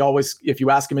 And he always, if you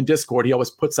ask him in Discord, he always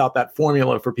puts out that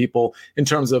formula for people in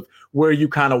terms of where you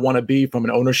kind of want to be from an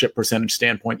ownership percentage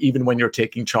standpoint, even when you're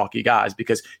taking chalky guys,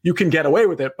 because you can get away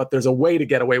with it, but there's a way to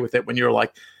get away with it when you're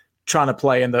like trying to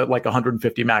play in the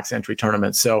 150 max entry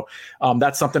tournament. So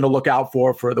that's something to look out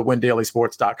for the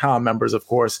WinDailySports.com members, of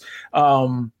course.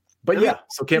 But yeah,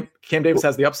 so Cam Davis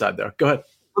has the upside there. Go ahead.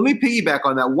 Let me piggyback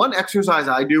on that. One exercise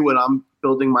I do when I'm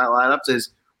building my lineups is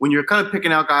when you're kind of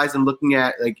picking out guys and looking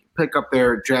at pick up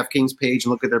their DraftKings page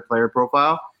and look at their player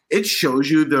profile. It shows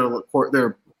you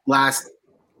their last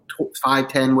 5,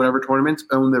 10, whatever tournaments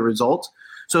and the results.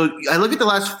 So I look at the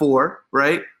last 4,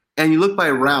 right? And you look by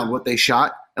round what they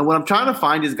shot. And what I'm trying to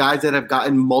find is guys that have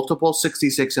gotten multiple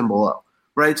 66 and below,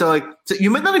 right? So you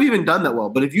might not have even done that well,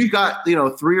 but if you got, 3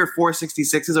 or 4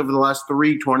 66s over the last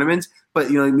 3 tournaments, but,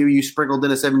 maybe you sprinkled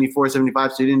in a 74,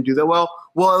 75, so you didn't do that well.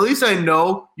 Well, at least I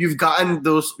know you've gotten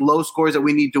those low scores that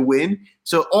we need to win.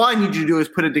 So all I need you to do is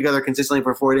put it together consistently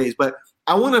for 4 days. But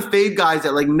I want to fade guys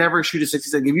that never shoot a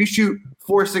 66. If you shoot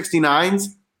 4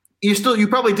 69s, you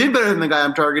probably did better than the guy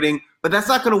I'm targeting, but that's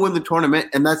not going to win the tournament,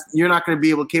 and you're not going to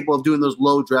be capable of doing those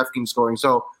low DraftKings scoring.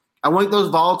 So I want those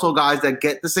volatile guys that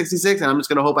get the 66, and I'm just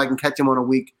going to hope I can catch them on a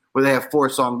week where they have 4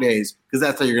 song days, because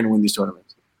that's how you're going to win these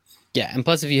tournaments. Yeah, and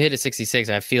plus if you hit a 66,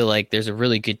 I feel like there's a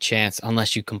really good chance,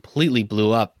 unless you completely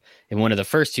blew up in one of the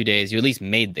first 2 days, you at least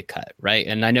made the cut, right?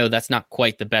 And I know that's not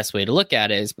quite the best way to look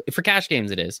at it. For cash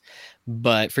games, it is.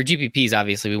 But for GPPs,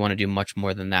 obviously, we want to do much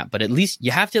more than that. But at least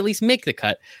you have to at least make the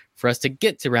cut for us to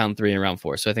get to round 3 and round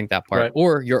 4. So I think that part, right.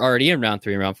 Or you're already in round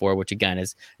 3 and round 4, which again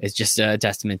is just a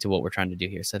testament to what we're trying to do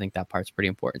here. So I think that part's pretty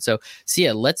important. So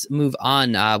yeah, let's move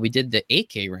on. We did the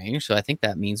 8K range. So I think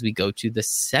that means we go to the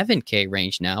 7K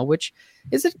range now, which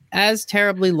isn't as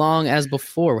terribly long as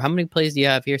before. How many plays do you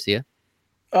have here, Sia?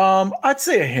 I'd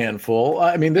say a handful.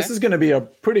 I mean, this is going to be a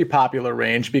pretty popular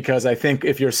range because I think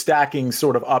if you're stacking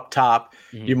sort of up top,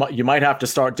 you might have to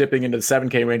start dipping into the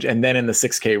 7K range and then in the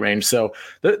 6K range. So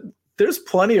there's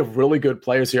plenty of really good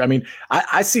players here. I mean,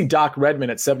 I see Doc Redman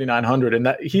at 7,900, and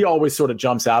that he always sort of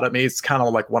jumps out at me. It's kind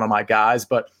of like one of my guys,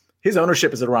 but his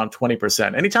ownership is at around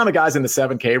 20%. Anytime a guy's in the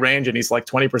 7K range and he's like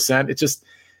 20%, it just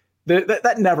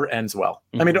that never ends well.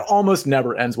 I mean, it almost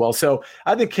never ends well. So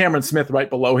I think Cameron Smith right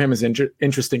below him is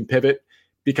interesting pivot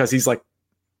because he's like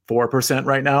 4%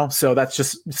 right now. So that's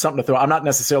just something to throw. I'm not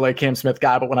necessarily a Cam Smith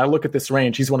guy, but when I look at this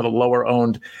range, he's one of the lower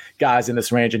owned guys in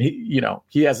this range. And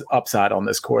he has upside on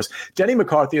this course. Denny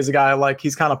McCarthy is a guy I like.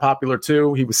 He's kind of popular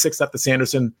too. He was 6th at the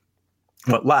Sanderson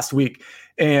last week.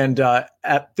 And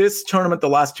at this tournament, the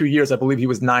last 2 years, I believe he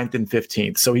was 9th and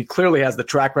 15th. So he clearly has the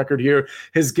track record here.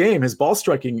 His game, his ball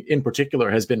striking in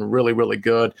particular, has been really, really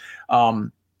good.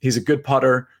 He's a good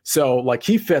putter. So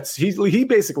he fits, he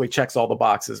basically checks all the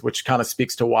boxes, which kind of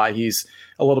speaks to why he's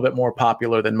a little bit more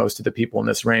popular than most of the people in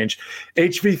this range.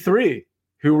 HV3,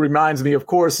 who reminds me, of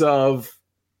course, of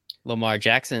Lamar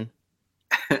Jackson.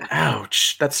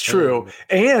 Ouch. That's true.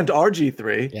 And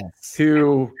RG3, yes,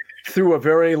 who threw a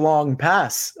very long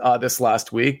pass this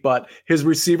last week, but his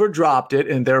receiver dropped it,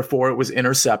 and therefore it was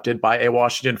intercepted by a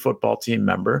Washington football team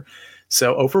member.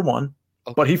 So 0 for 1.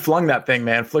 Okay. But he flung that thing,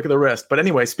 man. Flick of the wrist. But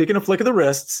anyway, speaking of flick of the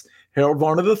wrists, Harold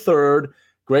Varner III,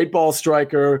 great ball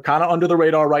striker, kind of under the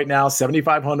radar right now,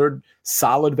 7,500,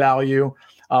 solid value.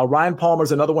 Ryan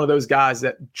Palmer's another one of those guys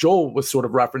that Joel was sort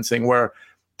of referencing where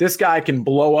this guy can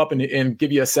blow up and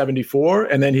give you a 74,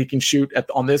 and then he can shoot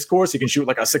on this course. He can shoot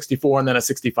like a 64 and then a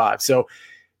 65. So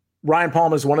Ryan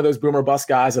Palmer is one of those boomer bust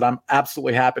guys that I'm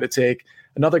absolutely happy to take.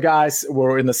 Another guy,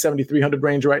 we're in the 7,300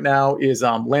 range right now, is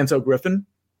Lanzo Griffin.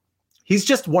 he's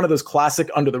just one of those classic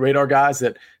under the radar guys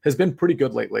that has been pretty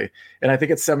good lately. And I think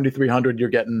at 7,300, you're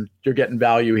getting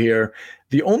value here.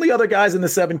 The only other guys in the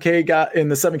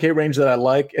 7K range that I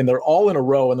like, and they're all in a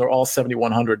row and they're all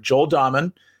 7,100. Joel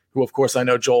Dahman, who of course I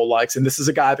know Joel likes, and this is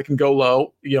a guy that can go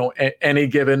low, any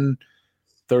given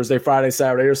Thursday, Friday,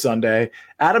 Saturday, or Sunday.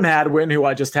 Adam Hadwin, who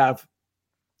I just have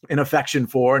an affection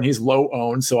for, and he's low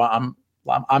owned, so I'm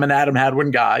an Adam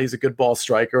Hadwin guy. He's a good ball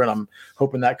striker, and I'm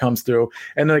hoping that comes through.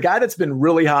 And then a guy that's been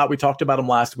really hot, we talked about him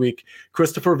last week,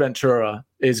 Christopher Ventura,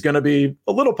 is going to be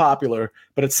a little popular,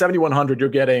 but at 7,100, you're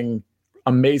getting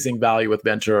amazing value with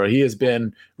Ventura. He has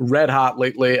been red hot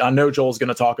lately. I know Joel's going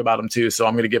to talk about him too, so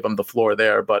I'm going to give him the floor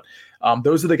there. But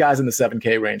those are the guys in the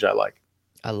 7K range I like.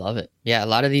 I love it. Yeah, a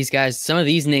lot of these guys, some of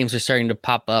these names are starting to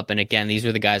pop up. And again, these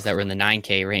were the guys that were in the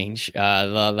 9K range,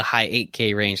 the high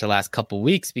 8K range the last couple of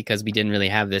weeks, because we didn't really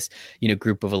have this,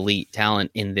 group of elite talent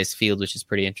in this field, which is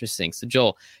pretty interesting. So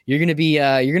Joel, you're going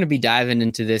to be diving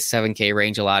into this 7K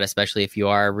range a lot, especially if you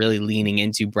are really leaning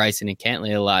into Bryson and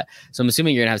Cantlay a lot. So I'm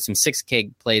assuming you're going to have some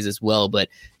 6K plays as well, but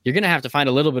you're going to have to find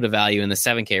a little bit of value in the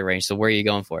 7K range. So where are you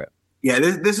going for it? Yeah,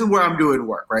 this is where I'm doing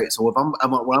work, right? So if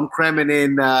I'm cramming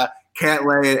in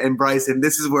Cantlay and Bryson,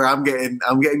 this is where I'm getting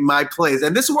my plays,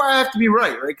 and this is where I have to be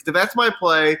right? Because if that's my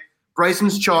play,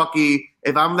 Bryson's chalky.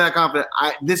 If I'm that confident,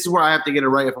 this is where I have to get it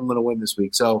right if I'm going to win this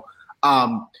week. So,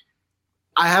 I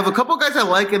have a couple guys I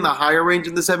like in the higher range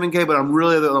in the 7K, but I'm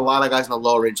really a lot of guys in the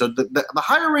lower range. So the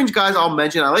higher range guys I'll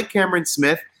mention. I like Cameron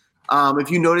Smith.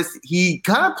 If you notice, he's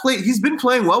been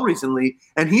playing well recently,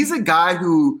 and he's a guy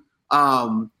who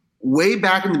way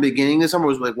back in the beginning of the summer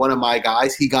was like one of my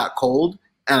guys. He got cold,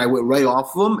 and I went right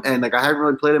off of him, and I haven't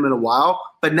really played him in a while.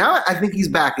 But now I think he's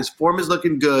back. His form is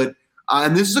looking good,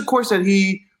 and this is a course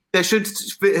that should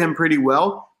fit him pretty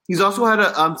well. He's also had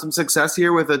some success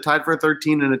here with a tied for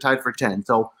 13 and a tied for 10.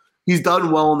 So he's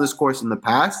done well in this course in the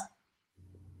past.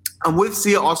 I'm with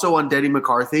Sia also on Denny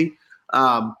McCarthy.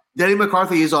 Denny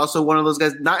McCarthy is also one of those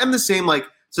guys, not in the same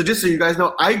so just so you guys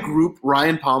know, I group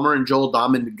Ryan Palmer and Joel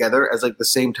Dahman together as the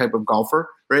same type of golfer,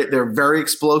 right? They're very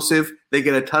explosive. They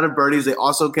get a ton of birdies. They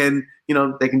also can,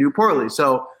 they can do poorly.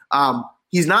 So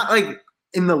he's not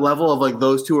in the level of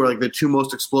those two are the two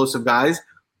most explosive guys,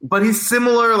 but he's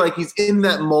similar. He's in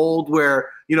that mold where,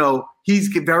 he's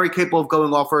very capable of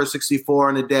going off for a 64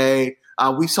 in a day.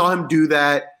 We saw him do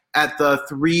that at the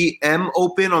 3M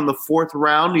Open on the fourth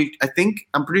round.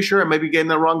 I'm pretty sure I might be getting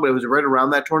that wrong, but it was right around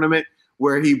that tournament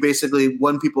where he basically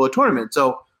won people a tournament.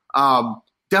 So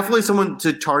definitely someone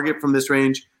to target from this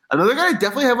range. Another guy I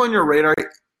definitely have on your radar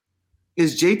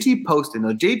is JT Poston.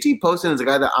 Now, JT Poston is a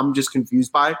guy that I'm just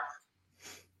confused by.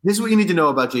 This is what you need to know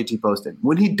about JT Poston.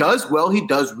 When he does well, he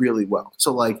does really well.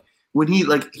 So when he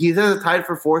has a tied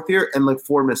for fourth here and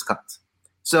 4 missed cuts.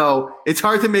 So it's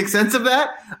hard to make sense of that.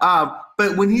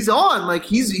 But when he's on,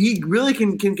 he really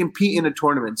can compete in a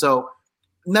tournament. So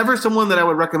never someone that I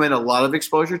would recommend a lot of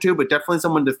exposure to, but definitely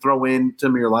someone to throw in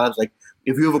some of your lineups.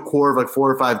 If you have a core of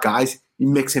 4 or 5 guys, you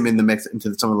mix him in the mix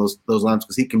into some of those lineups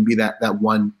because he can be that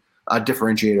one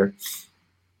differentiator.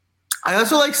 I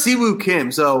also like Siwoo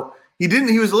Kim. So he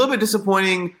was a little bit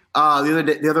disappointing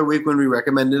the other week when we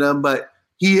recommended him, but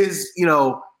he is,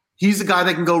 he's a guy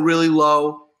that can go really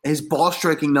low. His ball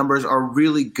striking numbers are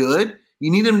really good. You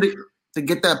need him to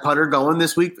get that putter going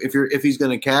this week if he's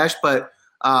going to cash, but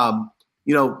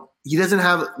he doesn't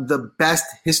have the best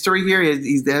history here.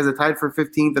 He has a tied for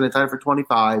 15th and a tied for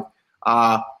 25.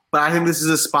 But I think this is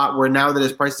a spot where now that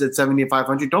his price is at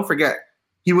 7,500, don't forget,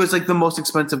 he was the most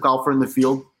expensive golfer in the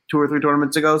field 2 or 3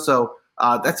 tournaments ago. So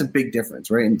that's a big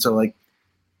difference, right? And so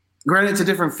granted it's a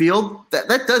different field,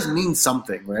 that does mean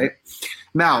something, right?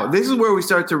 Now, this is where we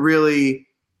start to really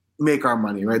make our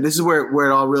money, right? This is where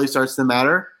it all really starts to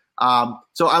matter.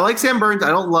 So I like Sam Burns. I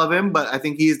don't love him, but I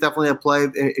think he is definitely a play.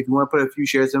 If you want to put a few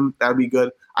shares in him, that would be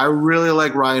good. I really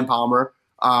like Ryan Palmer.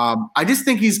 I just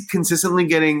think he's consistently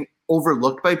getting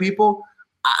overlooked by people.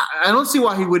 I don't see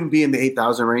why he wouldn't be in the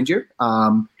 8,000 range here.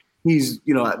 He's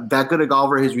that good a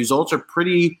golfer. His results are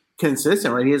pretty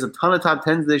consistent, right? He has a ton of top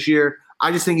 10s this year.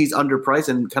 I just think he's underpriced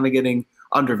and kind of getting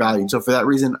undervalued. So for that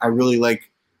reason, I really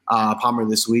like Palmer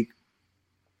this week.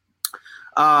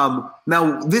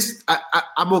 Now this,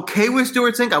 I'm okay with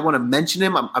Stuart Sink. I want to mention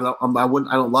him. I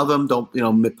don't love him. Don't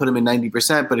put him in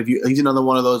 90%. But he's another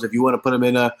one of those. If you want to put him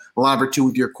in a live or 2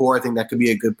 with your core, I think that could be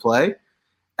a good play.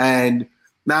 And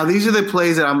now these are the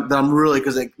plays that I'm really,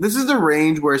 because this is the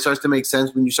range where it starts to make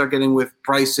sense when you start getting with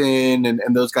Bryson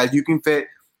and those guys. You can fit.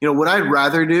 What I'd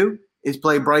rather do is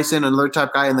play Bryson, another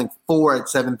top guy, and 4 at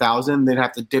 7,000. They'd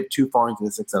have to dip too far into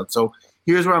the 6,000. So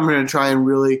here's where I'm going to try and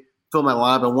really fill my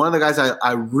lineup. And one of the guys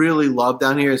I really love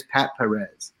down here is Pat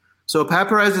Perez. So Pat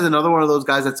Perez is another one of those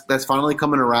guys that's finally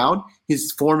coming around.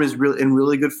 His form is in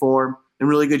really good form, in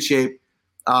really good shape.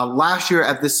 Last year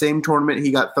at this same tournament,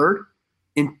 he got third.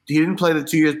 He didn't play the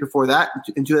 2 years before that.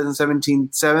 In 2017,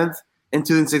 7th. In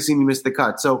 2016, he missed the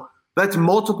cut. So that's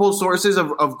multiple sources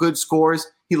of good scores.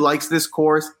 He likes this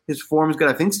course. His form is good.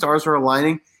 I think stars are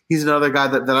aligning. He's another guy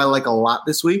that I like a lot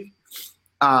this week.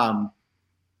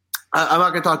 I'm not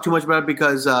going to talk too much about it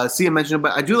because Sia mentioned it,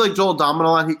 but I do like Joel Dahmen a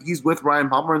lot. He's with Ryan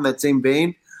Palmer in that same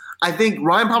vein. I think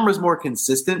Ryan Palmer is more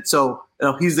consistent, so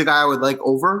he's the guy I would like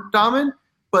over Dahmen.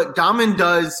 But Dahmen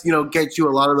does, get you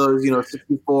a lot of those,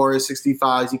 64s,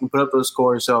 65s. You can put up those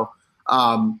scores. So,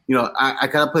 I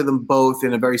kind of play them both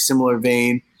in a very similar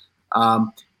vein.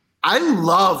 I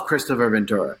love Christopher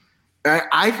Ventura.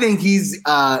 I think he's,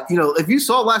 if you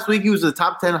saw last week, he was the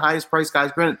top 10 highest priced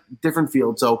guys, granted, different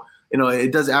field. So,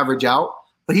 it does average out.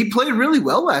 But he played really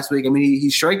well last week. I mean,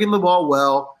 he's striking the ball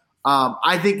well.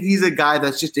 I think he's a guy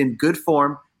that's just in good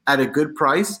form at a good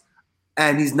price.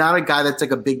 And he's not a guy that's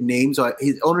like a big name. So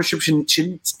his ownership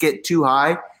shouldn't get too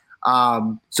high.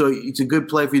 So it's a good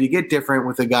play for you to get different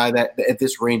with a guy that at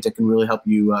this range that can really help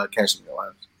you cash in your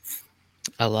lineups.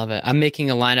 I love it. I'm making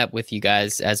a lineup with you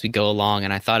guys as we go along,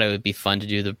 and I thought it would be fun to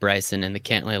do the Bryson and the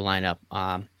Cantlay lineup.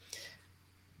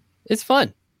 It's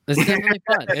fun. It's definitely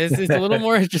fun. It's a little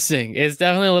more interesting. It's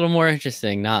definitely a little more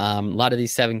interesting. A lot of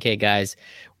these 7K guys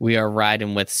we are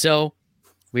riding with. So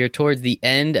we are towards the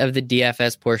end of the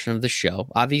DFS portion of the show.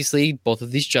 Obviously, both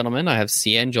of these gentlemen, I have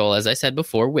Sia and Joel, as I said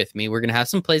before, with me. We're going to have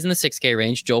some plays in the 6K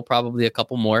range. Joel probably a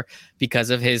couple more because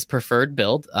of his preferred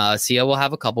build. Sia will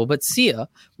have a couple, but Sia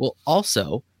will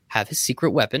also have his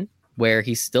secret weapon, where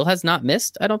he still has not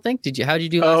missed, I don't think. How did you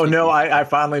do? Oh, no, I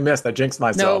finally missed. I jinxed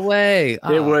myself. No way.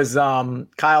 Oh. It was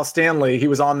Kyle Stanley. He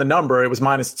was on the number. It was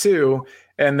 -2.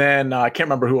 And then I can't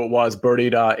remember who it was,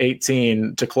 birdied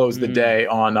 18 to close the day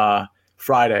on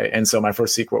Friday. And so my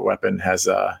first secret weapon has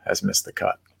missed the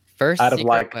cut. First out of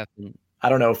secret weapon. I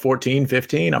don't know, 14,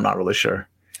 15. I'm not really sure.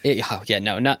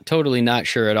 Not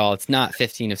sure at all. It's not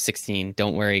 15 of 16.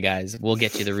 Don't worry, guys. We'll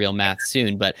get you the real math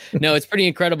soon. But no, it's pretty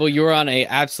incredible. You were on a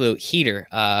absolute heater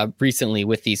recently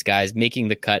with these guys making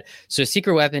the cut. So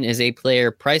secret weapon is a player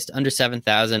priced under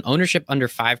 7,000, ownership under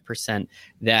 5%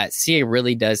 that Sia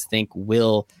really does think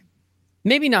will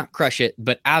maybe not crush it,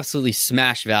 but absolutely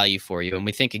smash value for you. And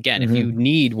we think, again, if you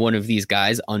need one of these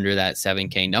guys under that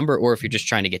 7K number, or if you're just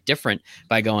trying to get different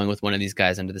by going with one of these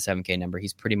guys under the 7K number,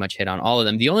 he's pretty much hit on all of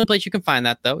them. The only place you can find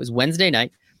that, though, is Wednesday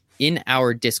night in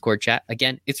our Discord chat.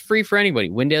 Again, it's free for anybody.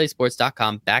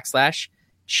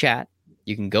 WinDailySports.com/chat.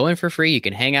 You can go in for free. You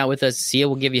can hang out with us. Sia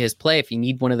will give you his play if you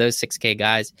need one of those 6K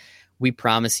guys. We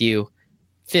promise you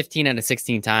 15 out of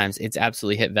 16 times, it's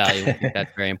absolutely hit value. I think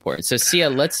that's very important. So, Sia,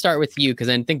 let's start with you, because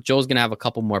I think Joel's going to have a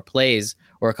couple more plays,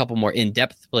 or a couple more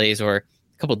in-depth plays, or a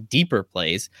couple deeper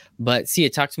plays. But, Sia,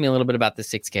 talk to me a little bit about the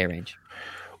 6K range.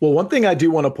 Well, one thing I do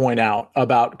want to point out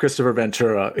about Christopher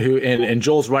Ventura, who and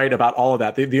Joel's right about all of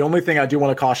that. The only thing I do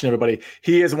want to caution everybody,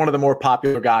 he is one of the more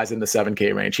popular guys in the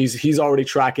 7K range. He's already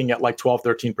tracking at like 12,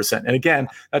 13%. And again,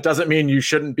 that doesn't mean you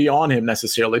shouldn't be on him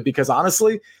necessarily, because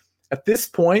honestly, at this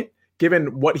point,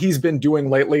 given what he's been doing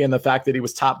lately and the fact that he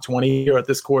was top 20 here at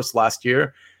this course last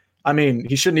year, I mean,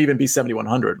 he shouldn't even be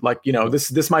 7,100. Like,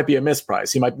 this might be a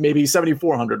misprice. He might maybe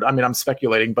 7,400. I mean, I'm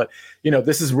speculating, but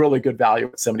this is really good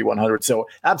value at 7,100. So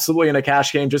absolutely in a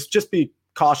cash game, just be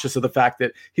cautious of the fact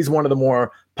that he's one of the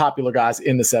more popular guys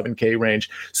in the 7K range.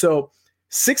 So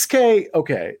 6K,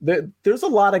 okay, there's a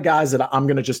lot of guys that I'm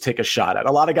going to just take a shot at.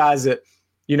 A lot of guys that,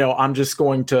 I'm just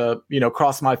going to,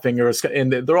 cross my fingers,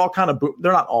 and they're all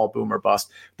they're not all boom or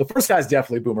bust. The first guy's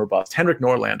definitely boom or bust. Henrik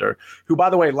Norlander, who, by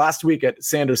the way, last week at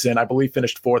Sanderson, I believe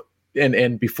finished fourth,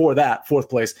 and before that, fourth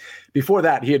place. Before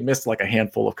that, he had missed like a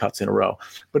handful of cuts in a row.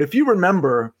 But if you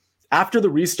remember, after the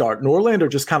restart, Norlander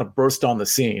just kind of burst on the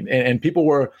scene, and people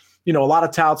were, a lot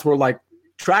of touts were like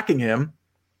tracking him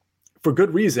for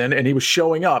good reason, and he was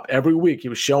showing up every week. He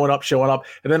was showing up,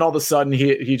 and then all of a sudden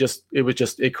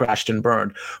it crashed and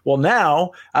burned. Well,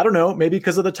 now, I don't know, maybe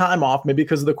because of the time off, maybe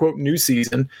because of the quote new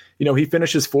season, he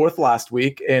finishes fourth last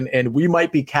week, and we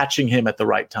might be catching him at the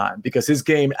right time because his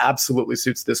game absolutely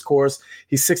suits this course.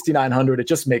 He's 6,900. It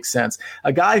just makes sense.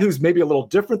 A guy who's maybe a little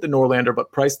different than Norlander,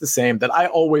 but priced the same, that I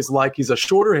always like. He's a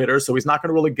shorter hitter, so he's not going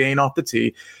to really gain off the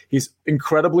tee. He's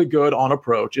incredibly good on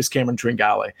approach, is Cameron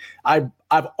Tringale.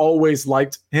 I've always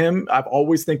liked him. I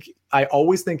always think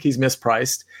he's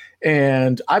mispriced,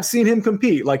 and I've seen him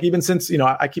compete. Like, even since,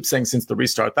 I keep saying since the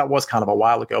restart, that was kind of a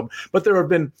while ago, but there have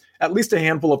been at least a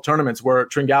handful of tournaments where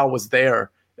Tringale was there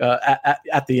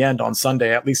at the end on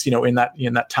Sunday, at least, in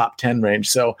that top 10 range.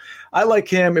 So I like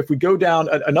him. If we go down,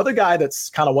 another guy that's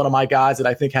kind of one of my guys that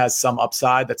I think has some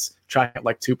upside, that's tracking at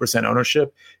like 2%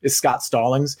 ownership, is Scott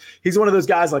Stallings. He's one of those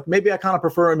guys, like, maybe I kind of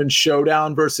prefer him in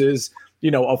showdown versus, a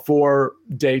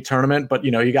 4-day tournament, but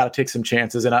you got to take some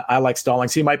chances. And I like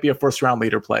Stallings. He might be a first round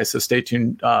leader play. So stay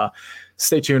tuned.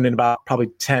 Stay tuned. In about probably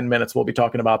 10 minutes, we'll be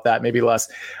talking about that, maybe less.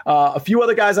 A few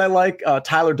other guys I like,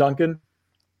 Tyler Duncan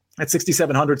at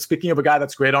 6,700. Speaking of a guy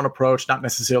that's great on approach, not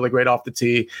necessarily great off the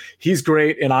tee, he's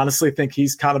great, and honestly think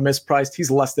he's kind of mispriced. He's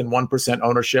less than 1%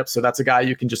 ownership, so that's a guy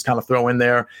you can just kind of throw in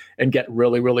there and get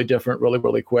really, really different, really,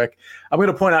 really quick. I'm going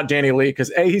to point out Danny Lee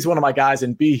because A, he's one of my guys,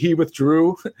 and B, he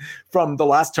withdrew from the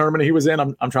last tournament he was in.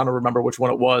 I'm trying to remember which one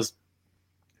it was.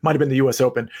 Might have been the U.S.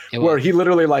 Open, where he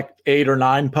literally like 8 or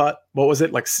 9 putt. What was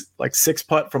it? Like 6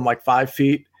 putt from like 5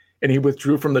 feet. And he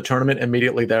withdrew from the tournament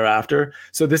immediately thereafter.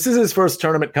 So this is his first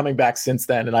tournament coming back since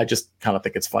then, and I just kind of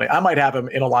think it's funny. I might have him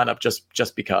in a lineup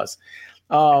just because.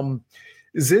 Xinjun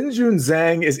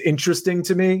Zhang is interesting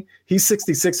to me. He's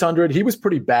 6,600. He was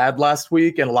pretty bad last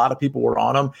week, and a lot of people were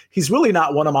on him. He's really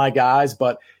not one of my guys,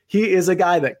 but he is a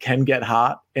guy that can get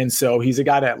hot, and so he's a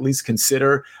guy to at least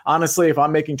consider. Honestly, if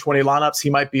I'm making 20 lineups,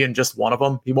 he might be in just one of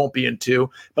them. He won't be in 2,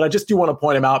 but I just do want to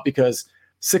point him out because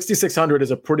 6,600 is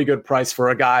a pretty good price for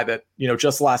a guy that,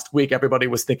 just last week everybody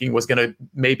was thinking was going to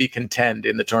maybe contend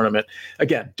in the tournament.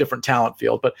 Again, different talent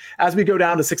field. But as we go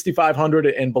down to 6,500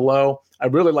 and below, I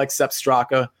really like Sepp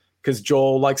Straka because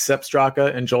Joel likes Sepp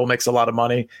Straka and Joel makes a lot of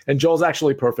money. And Joel's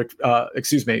actually perfect.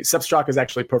 Sepp Straka is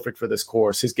actually perfect for this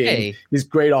course. His game, he's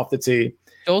great off the tee.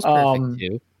 Joel's perfect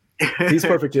too. He's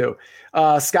perfect too.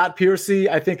 Scott Piercy,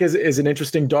 I think, is an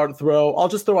interesting dart throw. I'll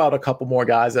just throw out a couple more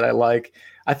guys that I like.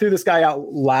 I threw this guy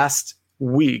out last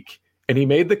week, and he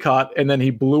made the cut, and then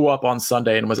he blew up on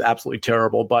Sunday and was absolutely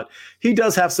terrible. But he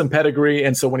does have some pedigree,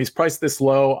 and so when he's priced this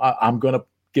low, I'm going to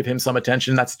give him some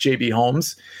attention. That's JB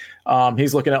Holmes.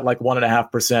 He's looking at like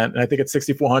 1.5%, and I think at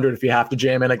 6,400, if you have to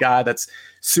jam in a guy that's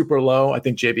super low, I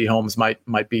think JB Holmes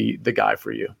might be the guy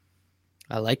for you.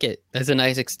 I like it. That's a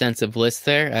nice extensive list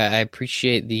there. I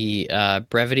appreciate the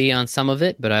brevity on some of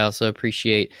it, but I also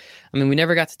appreciate. We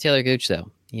never got to Taylor Gooch though.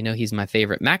 He's my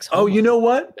favorite. Max. Oh, you know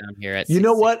what? Down here at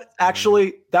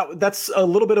Actually, that's a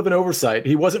little bit of an oversight.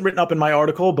 He wasn't written up in my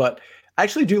article, but I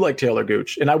actually do like Taylor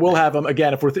Gooch, and I will have him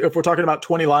again if we're talking about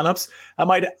 20 lineups.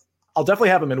 I'll definitely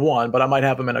have him in one, but I might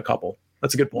have him in a couple.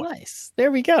 That's a good point. Nice.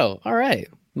 There we go. All right,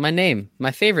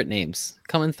 my favorite names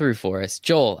coming through for us.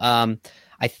 Joel.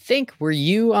 I think, were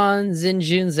you on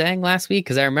Xinjun Zhang last week?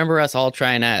 Because I remember us all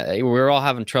we were all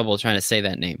having trouble trying to say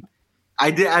that name. I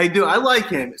do. I like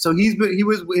him. So he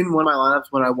was in one of my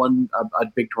lineups when I won a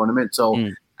big tournament. So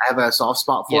I have a soft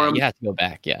spot for him. You have to go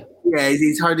back. Yeah. Yeah,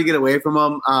 he's hard to get away from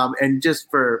him. And just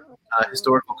for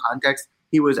historical context,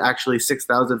 he was actually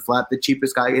 6,000 flat, the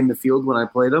cheapest guy in the field when I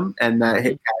played him, and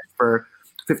hit cash for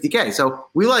 $50K. So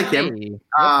we like him.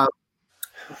 Wow.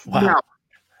 Now,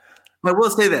 I will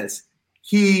say this.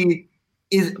 He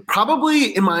is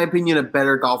probably, in my opinion, a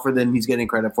better golfer than he's getting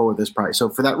credit for with this price. So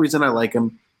for that reason, I like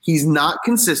him. He's not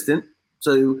consistent.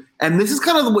 So, and this is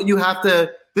kind of what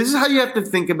this is how you have to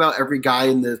think about every guy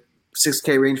in the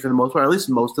 6K range for the most part, at least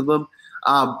most of them.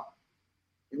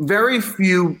 Very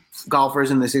few golfers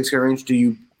in the 6K range do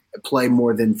you play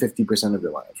more than 50% of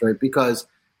your lineups, right? Because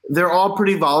they're all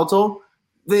pretty volatile.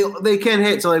 They can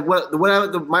hit. So like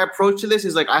my approach to this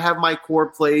is like I have my core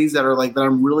plays that are like that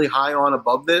I'm really high on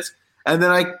above this, and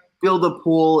then I build a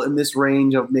pool in this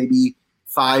range of maybe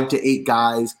 5 to 8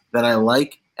 guys that I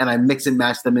like, and I mix and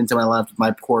match them into my lineup with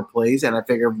my core plays, and I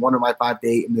figure if one of my 5 to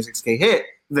 8 in the 6K hit,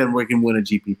 then we can win a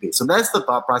GPP. So that's the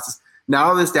thought process.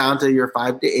 Narrow this down to your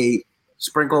 5 to 8,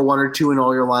 sprinkle 1 or 2 in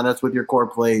all your lineups with your core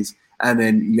plays, and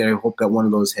then you gotta hope that one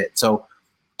of those hits. So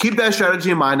keep that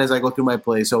strategy in mind as I go through my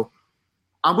plays. So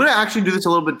I'm going to actually do this a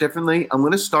little bit differently. I'm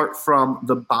going to start from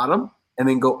the bottom and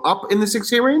then go up in the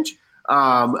 6K range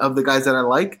of the guys that I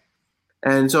like.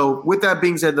 And so with that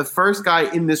being said, the first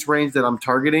guy in this range that I'm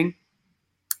targeting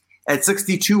at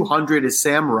 6,200 is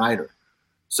Sam Ryder.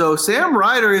 So Sam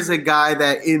Ryder is a guy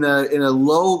that in a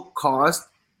low cost,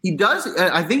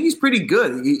 I think he's pretty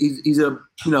good. He's a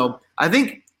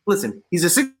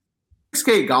he's a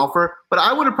 6K golfer, but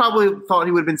I would have probably thought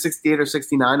he would have been 68 or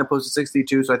 69 opposed to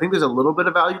 62. So I think there's a little bit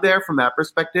of value there from that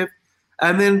perspective.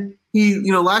 And then he,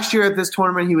 last year at this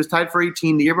tournament, he was tied for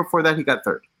 18. The year before that, he got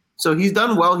third. So he's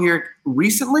done well here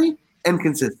recently and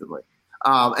consistently.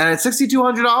 And at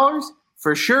 $6,200,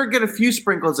 for sure, get a few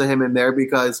sprinkles of him in there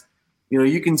because,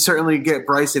 you can certainly get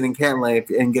Bryson and Cantlay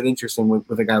and get interesting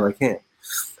with a guy like him.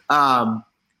 Kind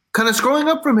of scrolling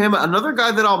up from him, another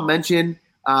guy that I'll mention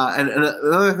And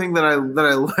another thing that I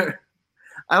learned,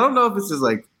 I don't know if this is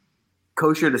like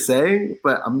kosher to say,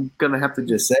 but I'm gonna have to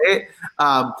just say it.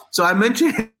 So I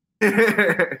mentioned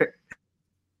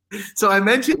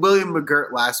William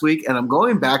McGirt last week, and I'm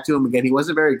going back to him again. He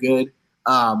wasn't very good,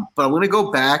 but I'm going to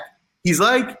go back. He's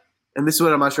like, and this is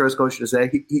what I'm not sure is kosher to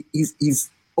say. He's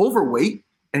overweight,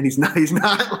 and he's not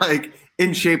like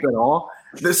in shape at all.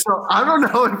 So I don't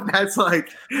know if that's like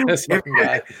this fucking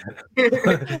guy.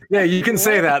 Yeah, you can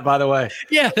say that, by the way.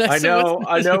 Yeah, I know.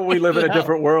 We live in a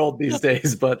different world these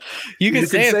days, but you can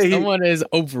say if someone is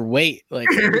overweight,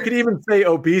 like you could even say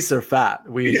obese or fat.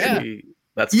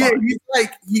 That's fine. He's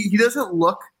like he doesn't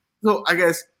look. So I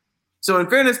guess so. In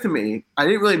fairness to me, I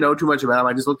didn't really know too much about him.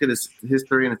 I just looked at his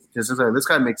history and his statistics. Like, this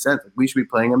guy makes sense. Like, we should be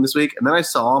playing him this week. And then I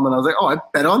saw him and I was like, oh, I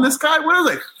bet on this guy. What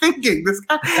was I thinking? This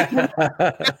guy. That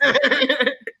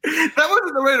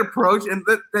wasn't the right approach, and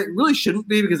that really shouldn't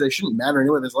be because they shouldn't matter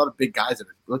anyway. There's a lot of big guys that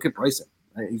are. Look at Bryson.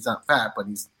 Right? He's not fat, but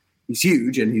he's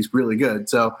huge and he's really good.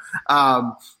 So,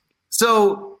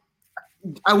 so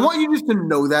I want you just to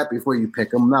know that before you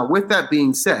pick him. Now, with that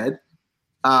being said,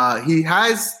 he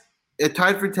has a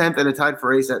tied for 10th and a tied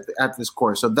for 8th at this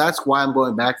course. So that's why I'm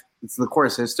going back. It's the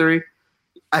course history.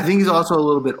 I think he's also a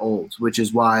little bit old, which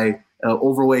is why an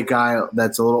overweight guy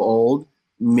that's a little old,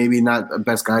 maybe not the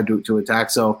best guy to attack.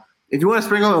 So if you want to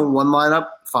sprinkle him in one lineup,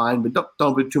 fine, but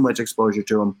don't put too much exposure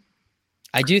to him.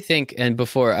 I do think, and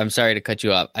before, I'm sorry to cut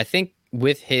you up, I think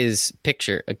with his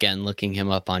picture, again, looking him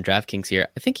up on DraftKings here,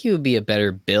 I think he would be a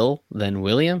better Bill than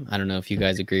William. I don't know if you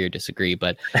guys agree or disagree,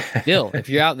 but Bill, if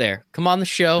you're out there, come on the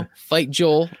show, fight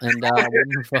Joel, and we'll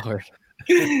move forward.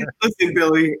 Listen,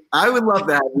 Billy, I would love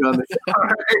to have you on the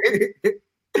show.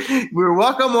 We're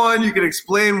welcome on. You can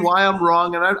explain why I'm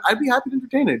wrong, and I'd be happy to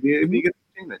entertain it. It'd be a good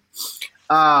entertainment.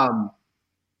 Now,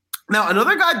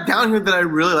 another guy down here that I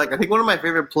really like, I think one of my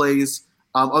favorite plays,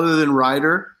 other than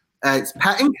Ryder, it's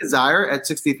Patton Kizzire at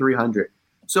 6,300.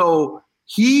 So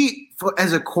he,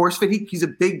 as a course fit, he's a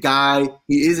big guy.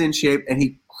 He is in shape, and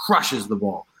he crushes the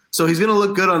ball. So he's going to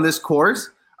look good on this course.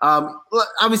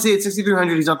 Obviously, at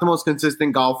 6,300, he's not the most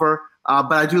consistent golfer,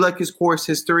 but I do like his course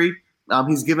history.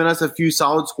 He's given us a few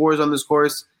solid scores on this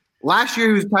course. Last year,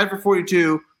 he was tied for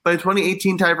 42, but in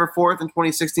 2018, tied for 4th, and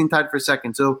 2016, tied for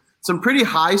 2nd. So some pretty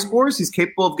high scores. He's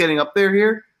capable of getting up there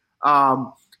here.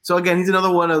 So again, he's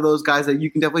another one of those guys that you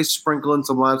can definitely sprinkle in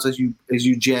some lineups as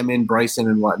you jam in Bryson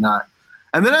and whatnot.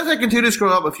 And then as I continue to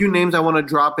scroll up, a few names I want to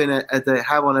drop in at the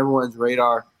have on everyone's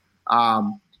radar.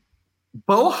 Beau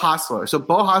Hossler. So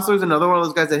Beau Hossler is another one of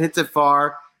those guys that hits it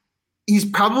far. He's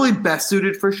probably best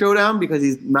suited for Showdown because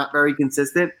he's not very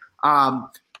consistent.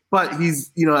 But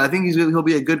he's, I think he'll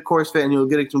be a good course fit and he'll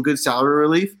get some good salary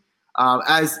relief.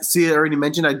 As Sia already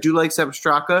mentioned, I do like Sepp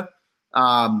Straka.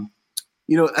 I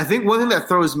think one thing that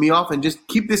throws me off, and just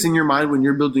keep this in your mind when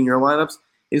you're building your lineups,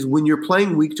 is when you're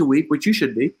playing week to week, which you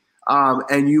should be,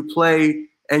 and you play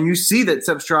and you see that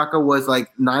Sepp Straka was like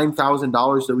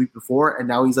 $9,000 the week before, and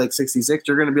now he's like 66.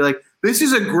 You're going to be like, this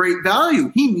is a great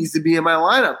value. He needs to be in my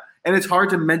lineup. And it's hard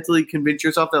to mentally convince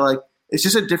yourself that like it's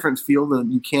just a different field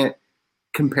and you can't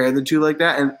compare the two like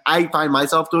that. And I find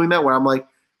myself doing that where I'm like,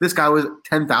 this guy was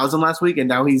 10,000 last week, and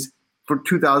now he's for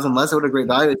 2,000 less. What a great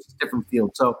value. It's just a different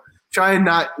field. So try and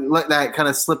not let that kind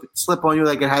of slip on you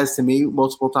like it has to me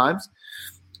multiple times.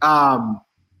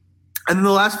 And then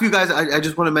the last few guys I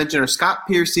just want to mention are Scott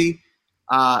Piercy,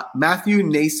 Matthew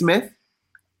Naismith,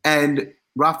 and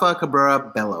Rafa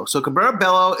Cabrera Bello. So Cabrera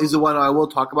Bello is the one I will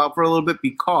talk about for a little bit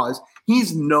because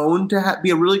he's known to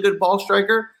be a really good ball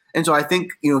striker. And so I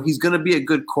think, he's going to be a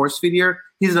good course fit here.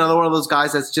 He's another one of those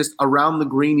guys that's just around the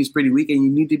green. He's pretty weak, and you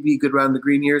need to be good around the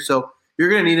green here. So you're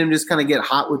going to need him to just kind of get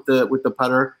hot with the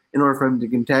putter in order for him to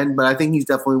contend. But I think he's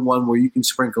definitely one where you can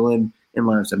sprinkle in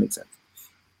lineups that make sense.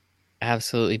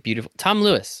 Absolutely beautiful. Tom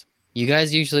Lewis. You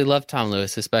guys usually love Tom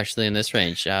Lewis, especially in this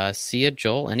range. Sia,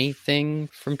 Joel, anything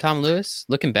from Tom Lewis?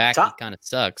 Looking back, he kind of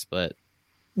sucks, but...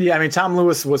 Yeah, I mean, Tom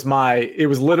Lewis was it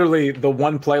was literally the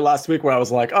one play last week where I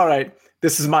was like, all right,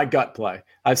 this is my gut play.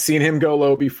 I've seen him go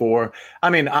low before. I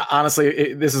mean,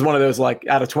 honestly, this is one of those, like,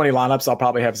 out of 20 lineups, I'll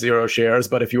probably have 0 shares.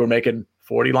 But if you were making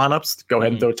 40 lineups, go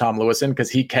ahead and throw Tom Lewis in because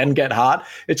he can get hot.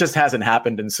 It just hasn't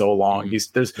happened in so long.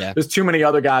 There's too many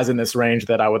other guys in this range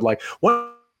that I would like. One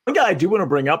guy I do want to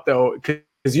bring up, though,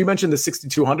 because you mentioned the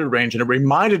 6,200 range, and it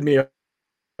reminded me of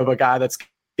a guy that's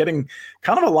getting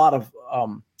kind of a lot of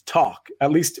talk,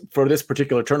 at least for this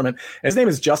particular tournament. His name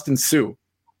is Justin Suh.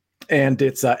 And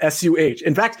it's S-U-H.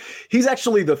 In fact, he's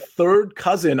actually the third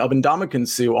cousin of Ndamukong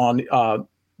Suh on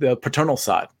the paternal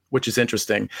side, which is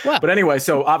interesting. Wow. But anyway,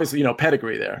 so obviously,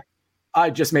 pedigree there. I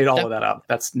just made all of that up.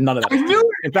 That's none of that. I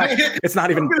knew In fact, it's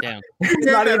not even.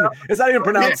 It's not even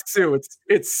pronounced Sue.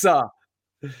 It's.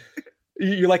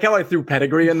 You like how I threw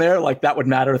pedigree in there? Like that would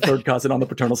matter. Third cousin on the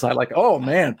paternal side. Like, oh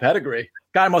man, pedigree.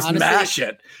 Guy must mash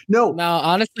it. No,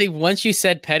 honestly, once you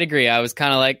said pedigree, I was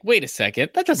kind of like, wait a second,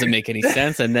 that doesn't make any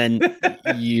sense. And then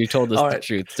you told us the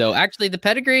truth. So actually, the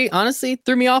pedigree honestly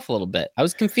threw me off a little bit. I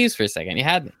was confused for a second. You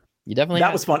had me. You definitely.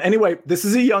 That was fun. Anyway, this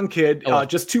is a young kid.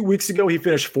 Just 2 weeks ago, he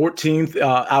finished 14th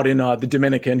out in the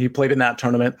Dominican. He played in that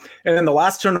tournament, and then the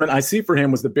last tournament I see for him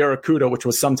was the Barracuda, which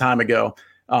was some time ago.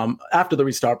 After the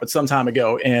restart, but some time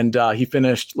ago, and he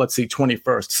finished,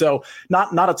 21st. So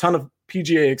not a ton of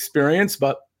PGA experience,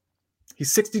 but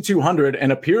he's 6,200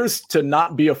 and appears to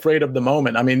not be afraid of the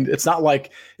moment. I mean, it's not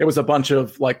like it was a bunch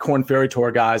of like Korn Ferry Tour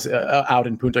guys out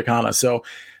in Punta Cana. So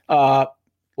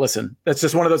listen, that's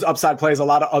just one of those upside plays. A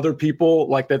lot of other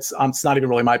people it's not even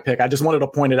really my pick. I just wanted to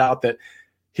point it out that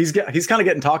he's kind of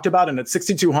getting talked about, and at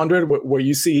 6,200, where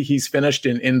you see he's finished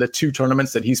in the 2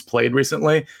 tournaments that he's played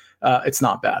recently. It's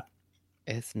not bad.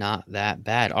 It's not that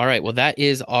bad. All right. Well, that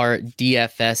is our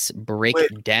DFS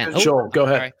breakdown. Joel, go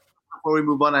ahead. Sorry. Before we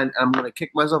move on, I'm going to kick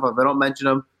myself if I don't mention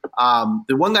him.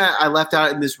 The one guy I left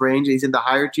out in this range, he's in the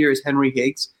higher tier, is Henry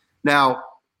Higgs. Now,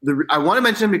 I want to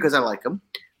mention him because I like him.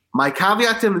 My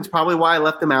caveat to him is probably why I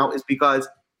left him out is because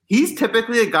he's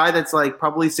typically a guy that's like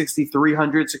probably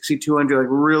 6,300, 6,200, like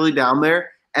really down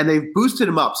there, and they've boosted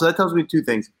him up. So that tells me 2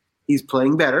 things. He's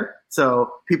playing better.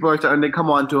 So people are starting to come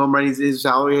on to him, right? His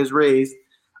salary has raised.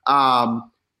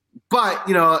 But,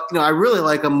 I really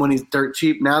like him when he's dirt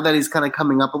cheap. Now that he's kind of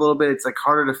coming up a little bit, it's like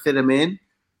harder to fit him in.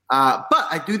 But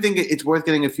I do think it's worth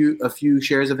getting a few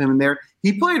shares of him in there.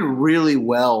 He played really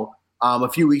well a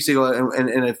few weeks ago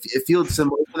in a field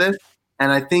similar to this.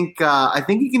 And I think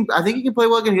he can play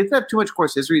well again. He doesn't have too much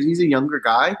course history. He's a younger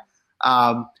guy.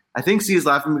 I think C is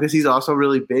laughing because he's also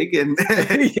really big. And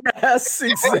yes,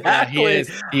 exactly. Yeah, he is.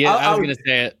 I was going to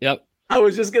say it. Yep. I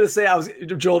was just going to say,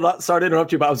 Joel, sorry to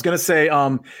interrupt you, but I was going to say,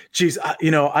 I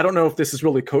don't know if this is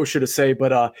really kosher to say,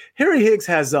 but Harry Higgs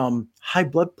has high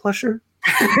blood pressure.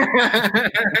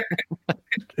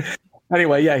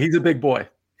 Anyway, yeah, he's a big boy.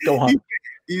 Go on.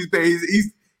 He's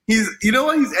you know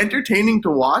what? He's entertaining to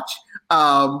watch.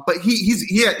 But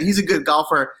he's a good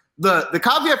golfer. The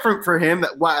caveat for him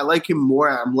that why I like him more,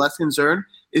 I'm less concerned,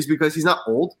 is because he's not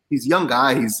old. He's a young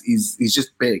guy. He's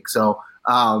just big. So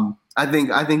I think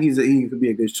he could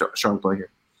be a good strong player.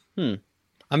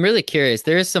 I'm really curious.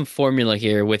 There is some formula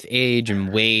here with age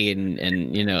and weight,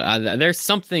 and there's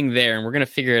something there, and we're gonna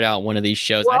figure it out one of these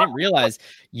shows. Well, I didn't realize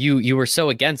you were so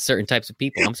against certain types of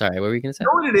people. I'm sorry. What were you gonna say? You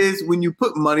know what it is when you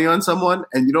put money on someone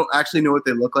and you don't actually know what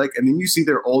they look like, and then you see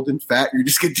they're old and fat, you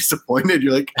just get disappointed.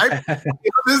 You're like, I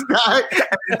this guy,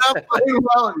 and he's not playing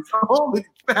well, and he's old and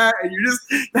fat, and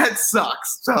that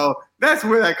sucks. So that's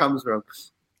where that comes from.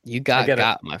 You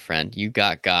got, my friend. You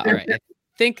got. All right. I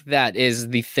think that is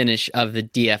the finish of the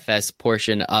DFS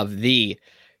portion of the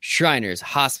Shriners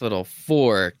Hospital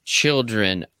for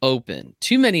Children Open.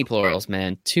 Too many plurals,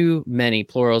 man. Too many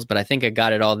plurals, but I think I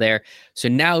got it all there. So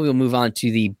now we'll move on to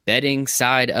the betting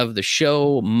side of the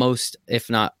show. Most, if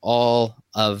not all,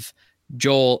 of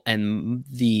Joel and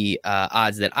the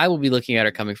odds that I will be looking at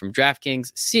are coming from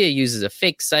DraftKings. Sia uses a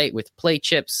fake site with play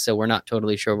chips, so we're not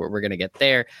totally sure what we're going to get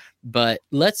there. But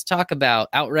let's talk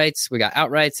about outrights. We got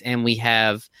outrights, and we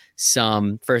have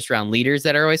some first-round leaders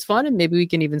that are always fun, and maybe we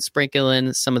can even sprinkle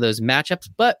in some of those matchups.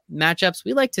 But matchups,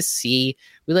 we like to see,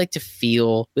 we like to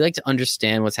feel, we like to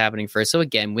understand what's happening first. So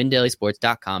again,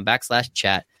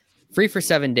 windailysports.com/chat. Free for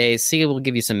 7 days. Sia will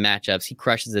give you some matchups. He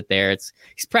crushes it there.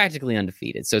 He's practically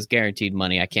undefeated, so it's guaranteed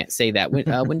money. I can't say that.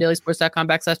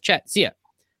 windailysports.com/chat. Sia,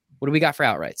 what do we got for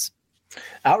outrights?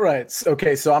 Outrights.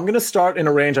 Okay, so I'm going to start in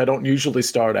a range I don't usually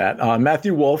start at.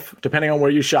 Matthew Wolff, depending on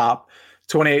where you shop,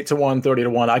 28-1,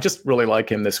 30-1. I just really like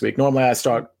him this week. Normally I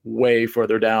start way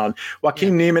further down.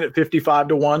 Joaquin Niemann at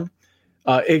 55-1.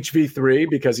 HV3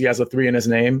 because he has a 3 in his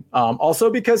name. Also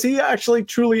because he actually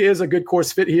truly is a good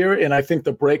course fit here, and I think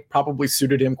the break probably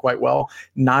suited him quite well.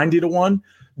 90-1.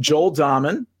 Joel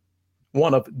Dahman,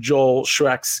 one of Joel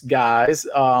Schreck's guys,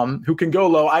 who can go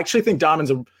low. I actually think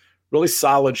Dahman's a really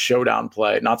solid showdown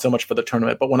play, not so much for the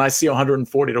tournament, but when I see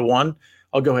 140-1,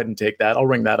 I'll go ahead and take that. I'll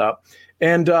ring that up.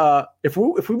 And if we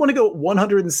want to go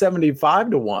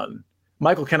 175-1,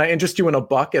 Michael, can I interest you in a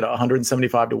buck at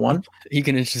 175-1? You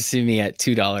can interest me at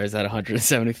 $2 at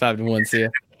 175-1. See ya.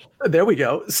 There we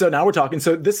go. So now we're talking.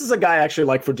 So this is a guy I actually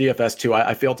like for DFS too.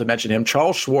 I failed to mention him.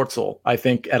 Charles Schwartzel, I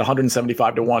think at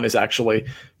 175-1 is actually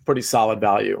pretty solid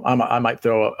value. I might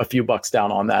throw a few bucks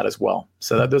down on that as well.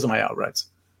 So those are my outrights.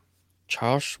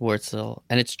 Charles Schwartzel,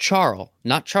 and it's Charles,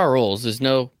 not Charles. There's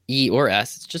no E or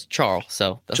S. It's just Charles.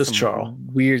 So that's just some Charles.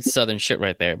 Weird Southern shit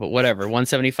right there. But whatever.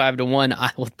 175 to 1.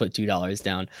 I will put $2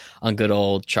 down on good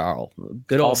old Charles.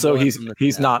 Good old. Also, he's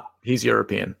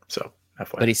European. So,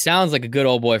 but he sounds like a good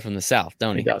old boy from the South,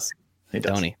 don't he? He does.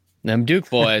 Don't he? Them Duke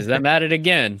boys. Them at it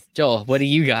again. Joel, what do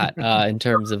you got in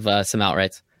terms of some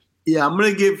outrights? Yeah, I'm going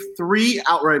to give 3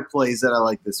 outright plays that I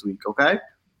like this week. Okay.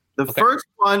 The first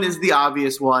one is the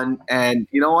obvious one, and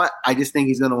you know what? I just think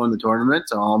he's going to win the tournament,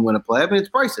 so I'm going to play him. It's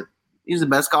Bryson. He's the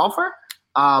best golfer.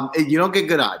 You don't get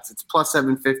good odds. It's plus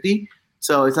 750,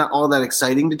 so it's not all that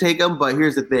exciting to take him. But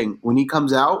here's the thing: when he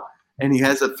comes out and he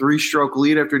has a 3-stroke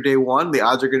lead after day 1, the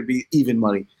odds are going to be even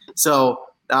money. So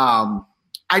I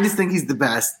just think he's the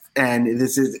best, and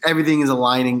everything is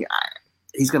aligning.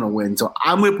 He's going to win, so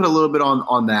I'm going to put a little bit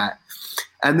on that,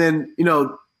 and then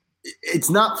it's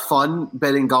not fun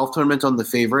betting golf tournaments on the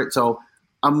favorite, so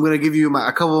I'm going to give you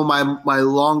a couple of my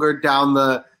longer down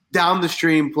the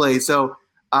stream plays. So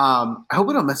I hope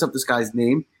I don't mess up this guy's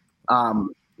name.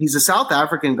 He's a South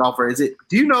African golfer. Is it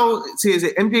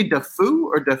MJ Defoe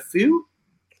or Defoe?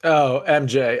 Oh,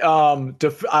 MJ.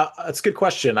 That's a good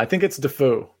question. I think it's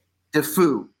Defoe.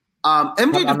 Defoe.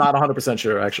 I'm not 100%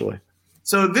 sure, actually.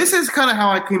 So this is kind of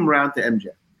how I came around to MJ.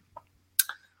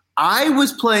 I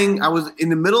was in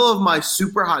the middle of my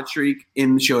super hot streak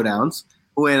in the showdowns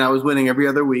when I was winning every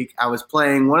other week. I was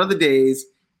playing one of the days,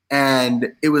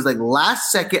 and it was like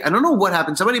last second. I don't know what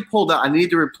happened. Somebody pulled out. I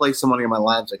needed to replace somebody in my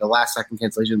lineup, like a last second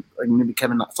cancellation, like maybe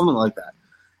Kevin, something like that.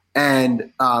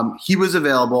 And he was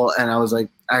available, and I was like,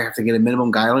 I have to get a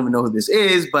minimum guy. I don't even know who this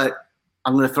is, but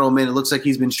I'm going to throw him in. It looks like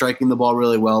he's been striking the ball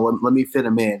really well. Let me fit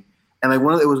him in. And like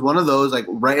it was one of those, like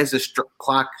right as the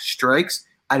clock strikes,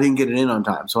 I didn't get it in on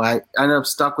time. So I ended up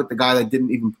stuck with the guy that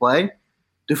didn't even play.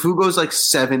 Defoe goes like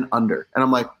 7 under. And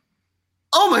I'm like,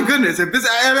 oh my goodness. It was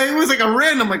like a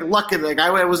random luck. Like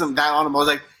I wasn't that on him. I was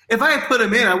like, if I had put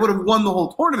him in, I would have won the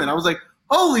whole tournament. I was like,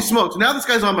 holy smokes. Now this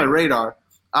guy's on my radar.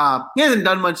 He hasn't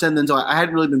done much then, so I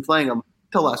hadn't really been playing him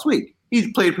till last week.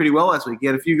 He played pretty well last week. He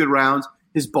had a few good rounds.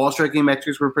 His ball striking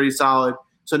metrics were pretty solid.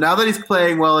 So now that he's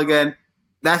playing well again,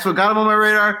 that's what got him on my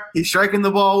radar. He's striking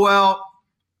the ball well.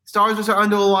 Stars are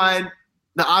starting to align.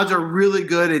 The odds are really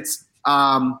good. It's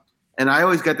and I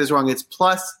always get this wrong. It's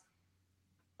plus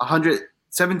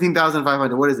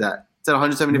 17,500. What is that? Is that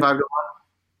 175 to 1?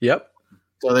 Yep.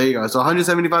 So there you go. So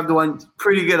 175 to 1,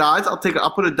 pretty good odds. I'll put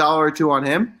 $1 or $2 on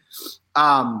him.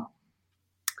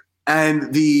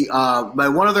 And the my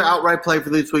one other outright play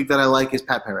for this week that I like is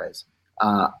Pat Perez.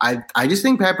 I just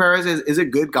think Pat Perez is a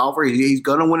good golfer. He's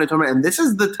going to win a tournament, and this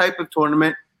is the type of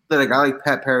tournament that a guy like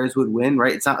Pat Perez would win,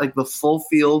 right? It's not like the full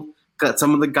field. Got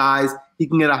some of the guys. He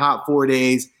can get a hot 4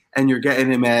 days, and you're getting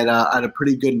him at a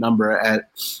pretty good number at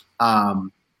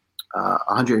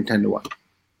 110 to 1.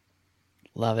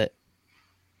 Love it.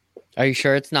 Are you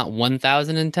sure it's not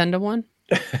 1,010 to 1?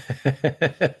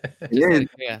 Yeah,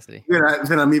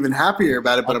 then I'm even happier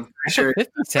about it, but I'm pretty sure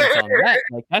 50 cents on that.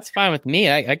 Like, that's fine with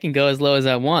me. I can go as low as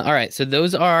I want. All right, so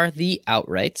those are the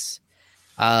outrights.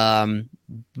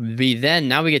 We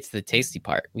get to the tasty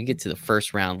part. We get to the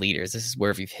first round leaders. This is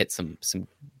where we've hit some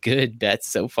good bets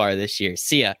so far this year.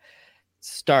 Sia,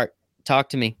 talk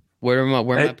to me. Where am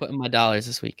I putting my dollars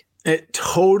this week? It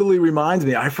totally reminds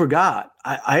me. I forgot.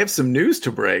 I have some news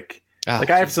to break. I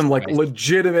have some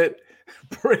legitimate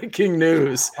breaking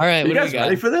news. All right, are you guys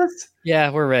ready for this?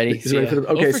 Yeah, we're ready.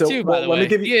 Okay, so 2, by the way. Let me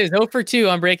give you 0 for 2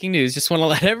 on breaking news. Just want to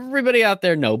let everybody out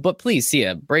there know. But please,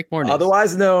 Sia, break more news.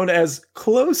 Otherwise known as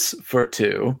close for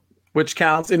 2, which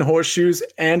counts in horseshoes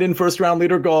and in first round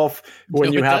leader golf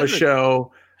when you have a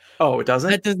show. Oh, it doesn't?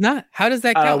 That does not. How does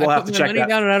that count? We'll I have put to my check money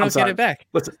down and I don't get it back.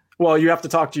 Well, you have to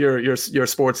talk to your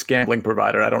sports gambling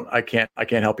provider. I can't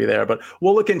help you there, but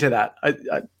we'll look into that. I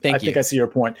think I see your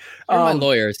point. You're my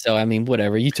lawyer, so I mean,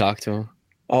 whatever. You talk to him.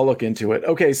 I'll look into it.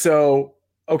 Okay, so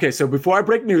before I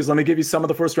break news, let me give you some of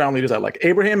the first round leaders I like.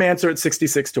 Abraham Answer at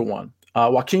 66 to 1.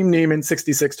 Joaquin Niemann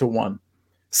 66 to 1.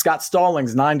 Scott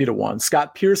Stallings 90 to 1.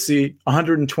 Scott Piercy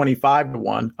 125 to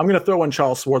 1. I'm going to throw in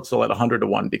Charles Schwartzel at 100 to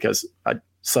 1 because I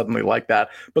suddenly like that.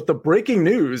 But the breaking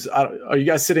news, are you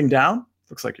guys sitting down?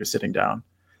 Looks like you're sitting down.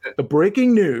 The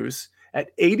breaking news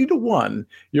at 80 to 1,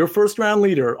 your first round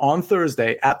leader on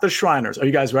Thursday at the Shriners. Are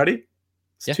you guys ready?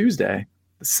 It's Tuesday,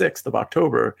 the 6th of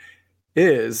October,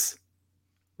 is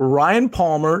Ryan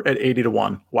Palmer at 80 to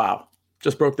 1. Wow.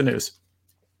 Just broke the news.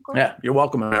 Yeah. You're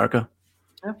welcome, America.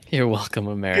 You're welcome,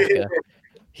 America.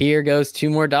 Here goes $2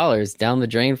 more down the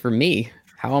drain for me.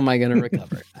 How am I going to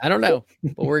recover? I don't know,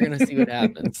 but we're going to see what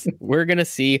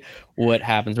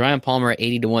happens. Ryan Palmer at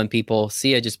 80 to 1 people.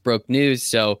 Sia just broke news.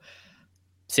 So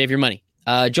Save your money.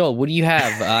 Joel, what do you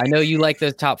have? I know you like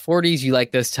those top 40s. You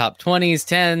like those top 20s,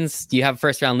 10s. Do you have a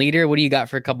first round leader? What do you got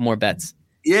for a couple more bets?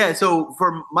 Yeah, so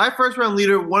for my first round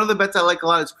leader, one of the bets I like a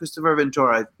lot is Christopher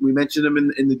Ventura. We mentioned him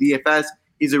in the DFS.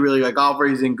 He's a really good golfer.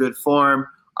 He's in good form.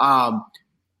 I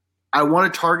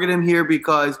want to target him here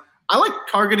because I like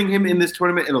targeting him in this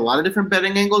tournament in a lot of different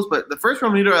betting angles, but the first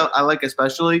round leader I like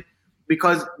especially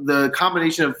because the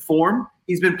combination of form,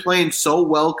 he's been playing so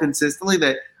well consistently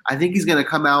that I think he's going to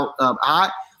come out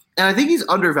hot. And I think he's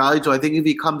undervalued, so I think if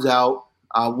he comes out,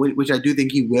 which I do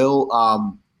think he will,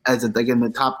 as in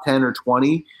the top 10 or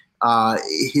 20,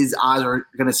 his odds are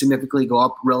going to significantly go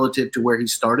up relative to where he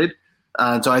started.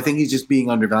 So I think he's just being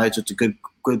undervalued, so it's a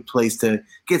good place to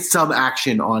get some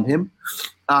action on him.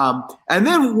 And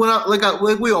then like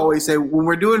we always say, when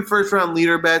we're doing first round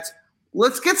leader bets,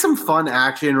 let's get some fun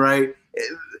action, right?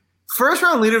 First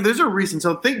round leader, there's a reason.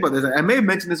 So think about this. I may have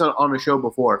mentioned this on a show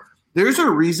before. There's a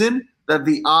reason that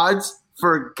the odds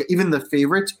for even the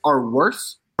favorites are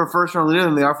worse for first round leader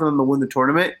than they are for them to win the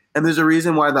tournament. And there's a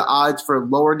reason why the odds for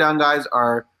lower down guys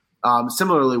are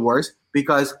similarly worse,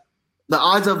 because the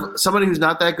odds of somebody who's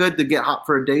not that good to get hot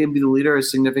for a day and be the leader is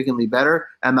significantly better.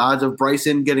 And the odds of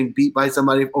Bryson getting beat by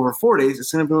somebody over 4 days is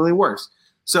significantly worse.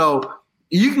 So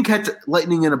you can catch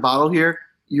lightning in a bottle here.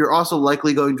 You're also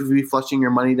likely going to be flushing your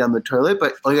money down the toilet,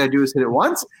 but all you got to do is hit it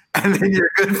once, and then you're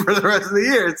good for the rest of the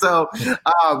year. So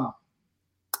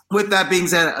with that being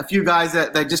said, a few guys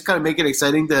that just kind of make it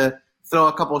exciting to throw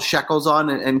a couple shekels on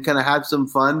and kind of have some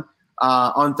fun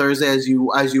on Thursday as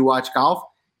you watch golf.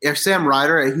 If Sam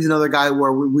Ryder, he's another guy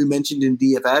where we mentioned in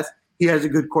DFS, he has a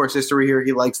good course history here.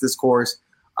 He likes this course.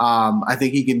 I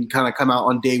think he can kind of come out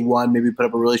on day one, maybe put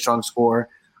up a really strong score,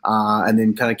 and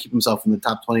then kind of keep himself in the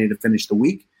top 20 to finish the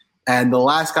week. And the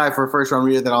last guy for a first-round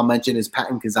leader that I'll mention is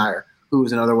Patton Kizzire, who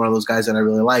is another one of those guys that I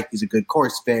really like. He's a good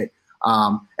course fit.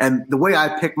 And the way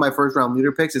I pick my first-round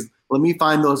leader picks is let me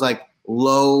find those like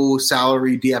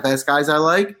low-salary DFS guys I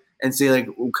like and see like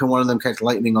can one of them catch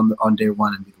lightning on day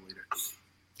one and be the leader.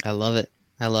 I love it.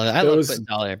 I love putting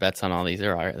dollar bets on all these.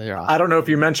 They're awesome. I don't know if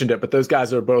you mentioned it, but those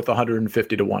guys are both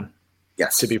 150 to 1.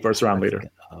 Yes, to be first-round leader.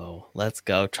 Oh, let's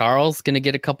go. Charles going to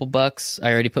get a couple bucks.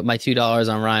 I already put my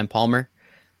 $2 on Ryan Palmer.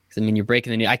 I mean, you're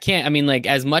breaking the news. I can't. I mean, like,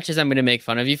 as much as I'm going to make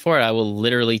fun of you for it, I will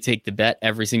literally take the bet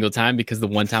every single time because the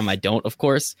one time I don't, of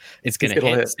course, it's going to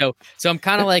hit. So I'm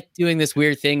kind of like doing this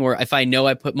weird thing where if I know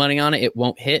I put money on it, it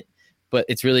won't hit. But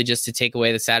it's really just to take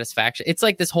away the satisfaction. It's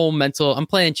like this whole mental. I'm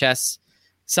playing chess.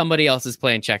 Somebody else is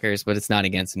playing checkers, but it's not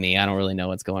against me. I don't really know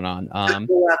what's going on. Laugh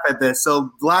at this.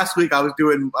 So last week I was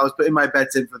putting my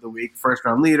bets in for the week, first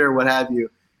round leader, what have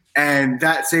you, and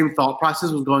that same thought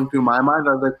process was going through my mind.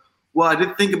 I was like, well, I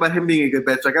didn't think about him being a good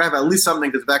bet, so I gotta have at least something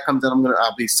because if that comes in,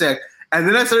 I'll be sick. And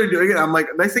then I started doing it. I'm like,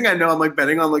 next thing I know, I'm like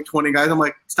betting on like 20 guys. I'm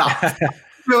like, stop.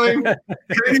 Oh,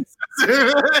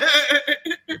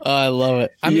 I love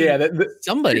it. I mean,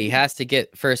 somebody has to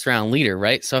get first round leader,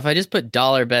 right? So if I just put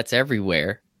dollar bets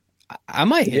everywhere, I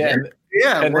might hit it.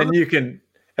 Yeah, and then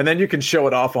you can show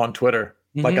it off on Twitter,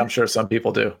 like I'm sure some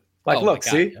people do. Like, look,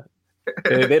 see,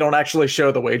 they don't actually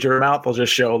show the wager amount; they'll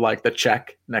just show like the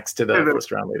check next to the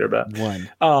first round leader bet.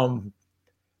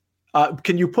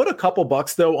 Can you put a couple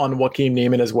bucks though on Joaquin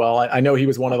Niemann as well? I know he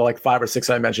was one of the like 5 or 6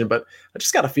 I mentioned, but I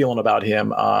just got a feeling about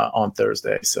him on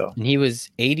Thursday. So and he was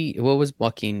 80. What was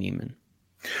Joaquin Niemann?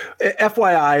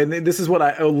 FYI, and this is what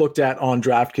I looked at on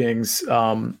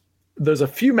DraftKings. There's a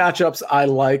few matchups I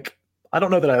like. I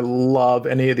don't know that I love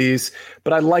any of these,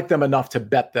 but I like them enough to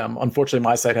bet them. Unfortunately,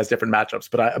 my site has different matchups,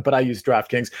 but I use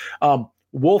DraftKings.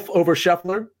 Wolf over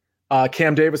Scheffler,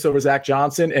 Cam Davis over Zach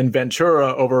Johnson, and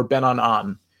Ventura over Ben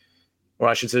On. Or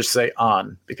I should just say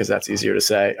on, because that's easier to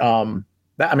say.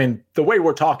 I mean, the way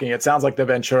we're talking, it sounds like the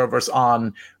Ventura versus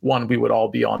on one we would all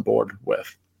be on board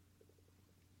with.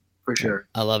 For sure.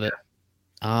 I love it.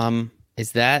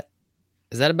 Is that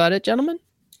about it, gentlemen?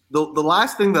 The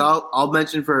last thing that I'll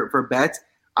mention for bets,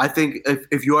 I think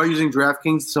if you are using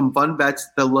DraftKings, some fun bets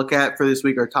to look at for this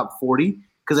week are top 40,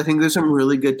 because I think there's some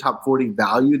really good top 40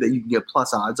 value that you can get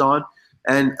plus odds on.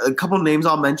 And a couple of names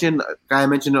I'll mention, a guy I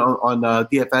mentioned on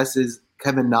DFS is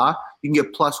Kevin Na. You can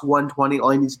get plus 120.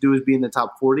 All you need to do is be in the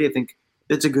top 40. I think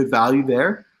that's a good value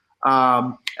there.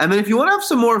 And then if you want to have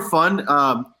some more fun,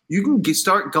 you can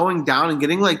start going down and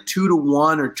getting like 2 to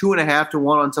 1 or 2.5 to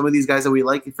 1 on some of these guys that we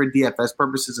like for DFS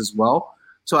purposes as well.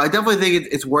 So I definitely think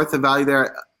it's worth the value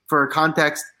there. For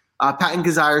context, Patton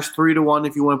Kizzire is 3 to 1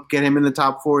 if you want to get him in the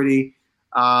top 40.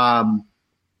 I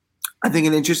think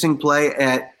an interesting play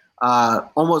at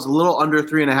almost a little under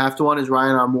 3.5 to 1 is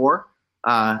Ryan R. Moore.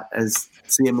 as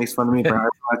CM makes fun of me for how I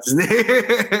pronounce his name.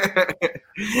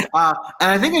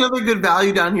 And I think another good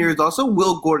value down here is also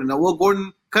Will Gordon. Now, Will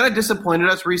Gordon kind of disappointed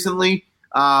us recently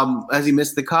as he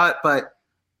missed the cut, but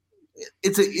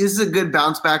this is a good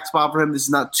bounce back spot for him. This is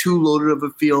not too loaded of a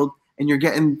field, and you're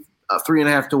getting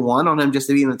 3.5 to 1 on him just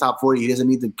to be in the top 40. He doesn't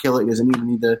need to kill it. He doesn't even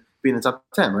need to be in the top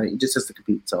 10, right? He just has to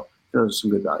compete. So those are some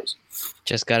good values.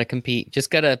 Just got to compete. Just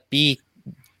got to be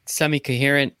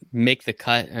semi-coherent, make the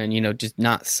cut, and, just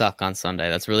not suck on Sunday.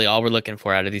 That's really all we're looking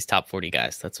for out of these top 40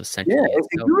 guys. That's essentially it. If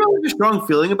you really have a strong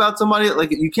feeling about somebody,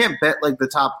 like you can't bet like the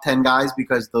top 10 guys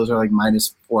because those are like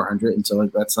minus 400, and so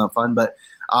like that's not fun. But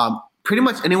pretty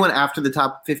much anyone after the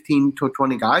top 15 to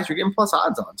 20 guys, you're getting plus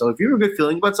odds on. So if you have a good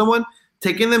feeling about someone,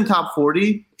 taking them top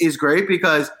 40 is great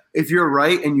because if you're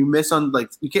right and you miss on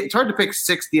it's hard to pick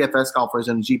 6 DFS golfers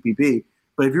in a GPP,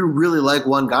 but if you really like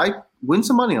one guy, win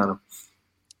some money on him.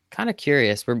 Kind of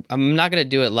curious. I'm not going to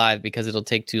do it live because it'll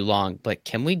take too long, but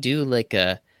can we do like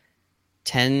a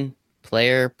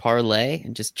 10-player parlay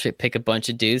and just pick a bunch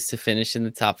of dudes to finish in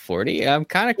the top 40? I'm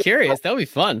kind of curious. That'll be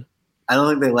fun. I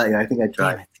don't think they let you. I think I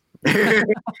tried.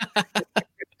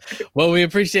 Well, we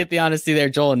appreciate the honesty there,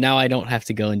 Joel, and now I don't have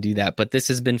to go and do that. But this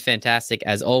has been fantastic,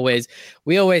 as always.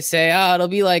 We always say, it'll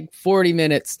be like 40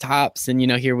 minutes tops, and,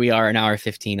 here we are, an hour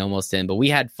 15 almost in. But we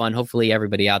had fun. Hopefully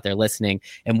everybody out there listening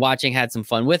and watching had some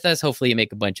fun with us. Hopefully you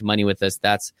make a bunch of money with us.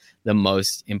 That's the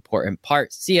most important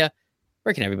part. Sia,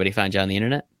 where can everybody find you on the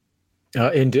internet?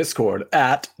 In Discord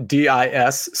at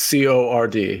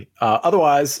DISCORD,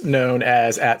 otherwise known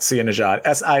as at Sia Nejad,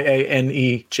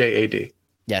 SIANEJAD.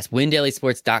 Yes,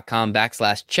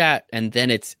 windailysports.com/chat, and then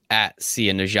it's at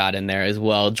Sia Nejad in there as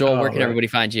well. Joel, where can everybody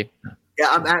find you? Yeah,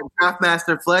 I'm at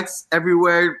Craftmaster Flex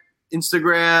everywhere.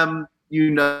 Instagram,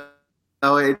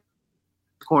 it's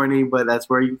corny, but that's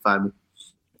where you can find me.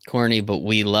 Corny, but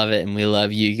we love it and we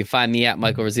love you. You can find me at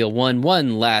Michael Raziel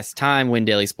one last time,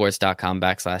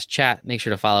 windailysports.com/chat. Make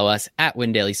sure to follow us at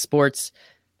windailysports.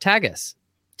 Tag us.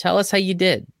 Tell us how you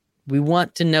did. We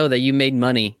want to know that you made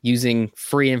money using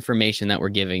free information that we're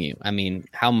giving you. I mean,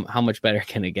 how much better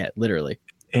can it get, literally?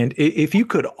 And if you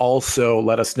could also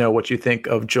let us know what you think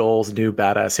of Joel's new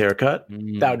badass haircut,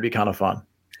 that would be kind of fun.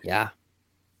 Yeah.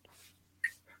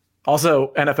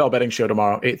 Also, NFL betting show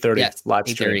tomorrow, 8:30, yes, live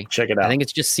stream. Check it out. I think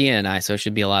it's just Sia and I, so it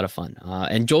should be a lot of fun.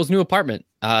 And Joel's new apartment.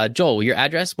 Joel, your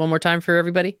address one more time for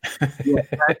everybody? Yeah,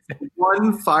 that's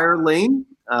 1 Fire Lane,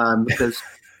 because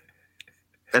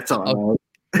that's all.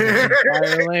 Okay.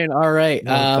 Fire Lane. All right.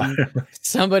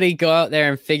 Somebody go out there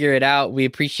and figure it out. We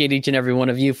appreciate each and every one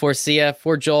of you. For Sia,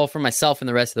 for Joel, for myself, and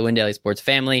the rest of the Win Daily Sports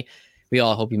family, we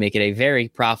all hope you make it a very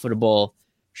profitable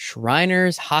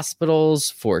Shriners Hospitals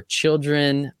for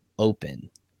Children Open.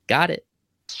 Got it.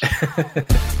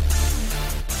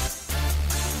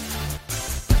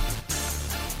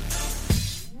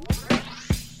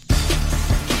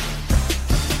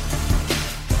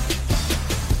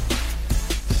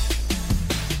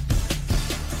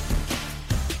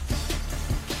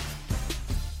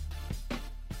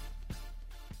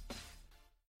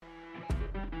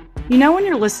 When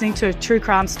you're listening to a true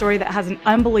crime story that has an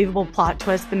unbelievable plot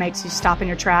twist that makes you stop in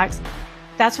your tracks?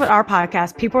 That's what our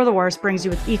podcast, People Are the Worst, brings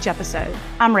you with each episode.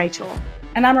 I'm Rachel.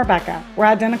 And I'm Rebecca. We're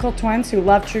identical twins who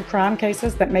love true crime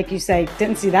cases that make you say,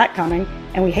 didn't see that coming,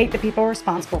 and we hate the people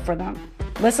responsible for them.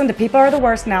 Listen to People Are the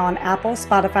Worst now on Apple,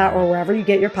 Spotify, or wherever you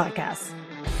get your podcasts.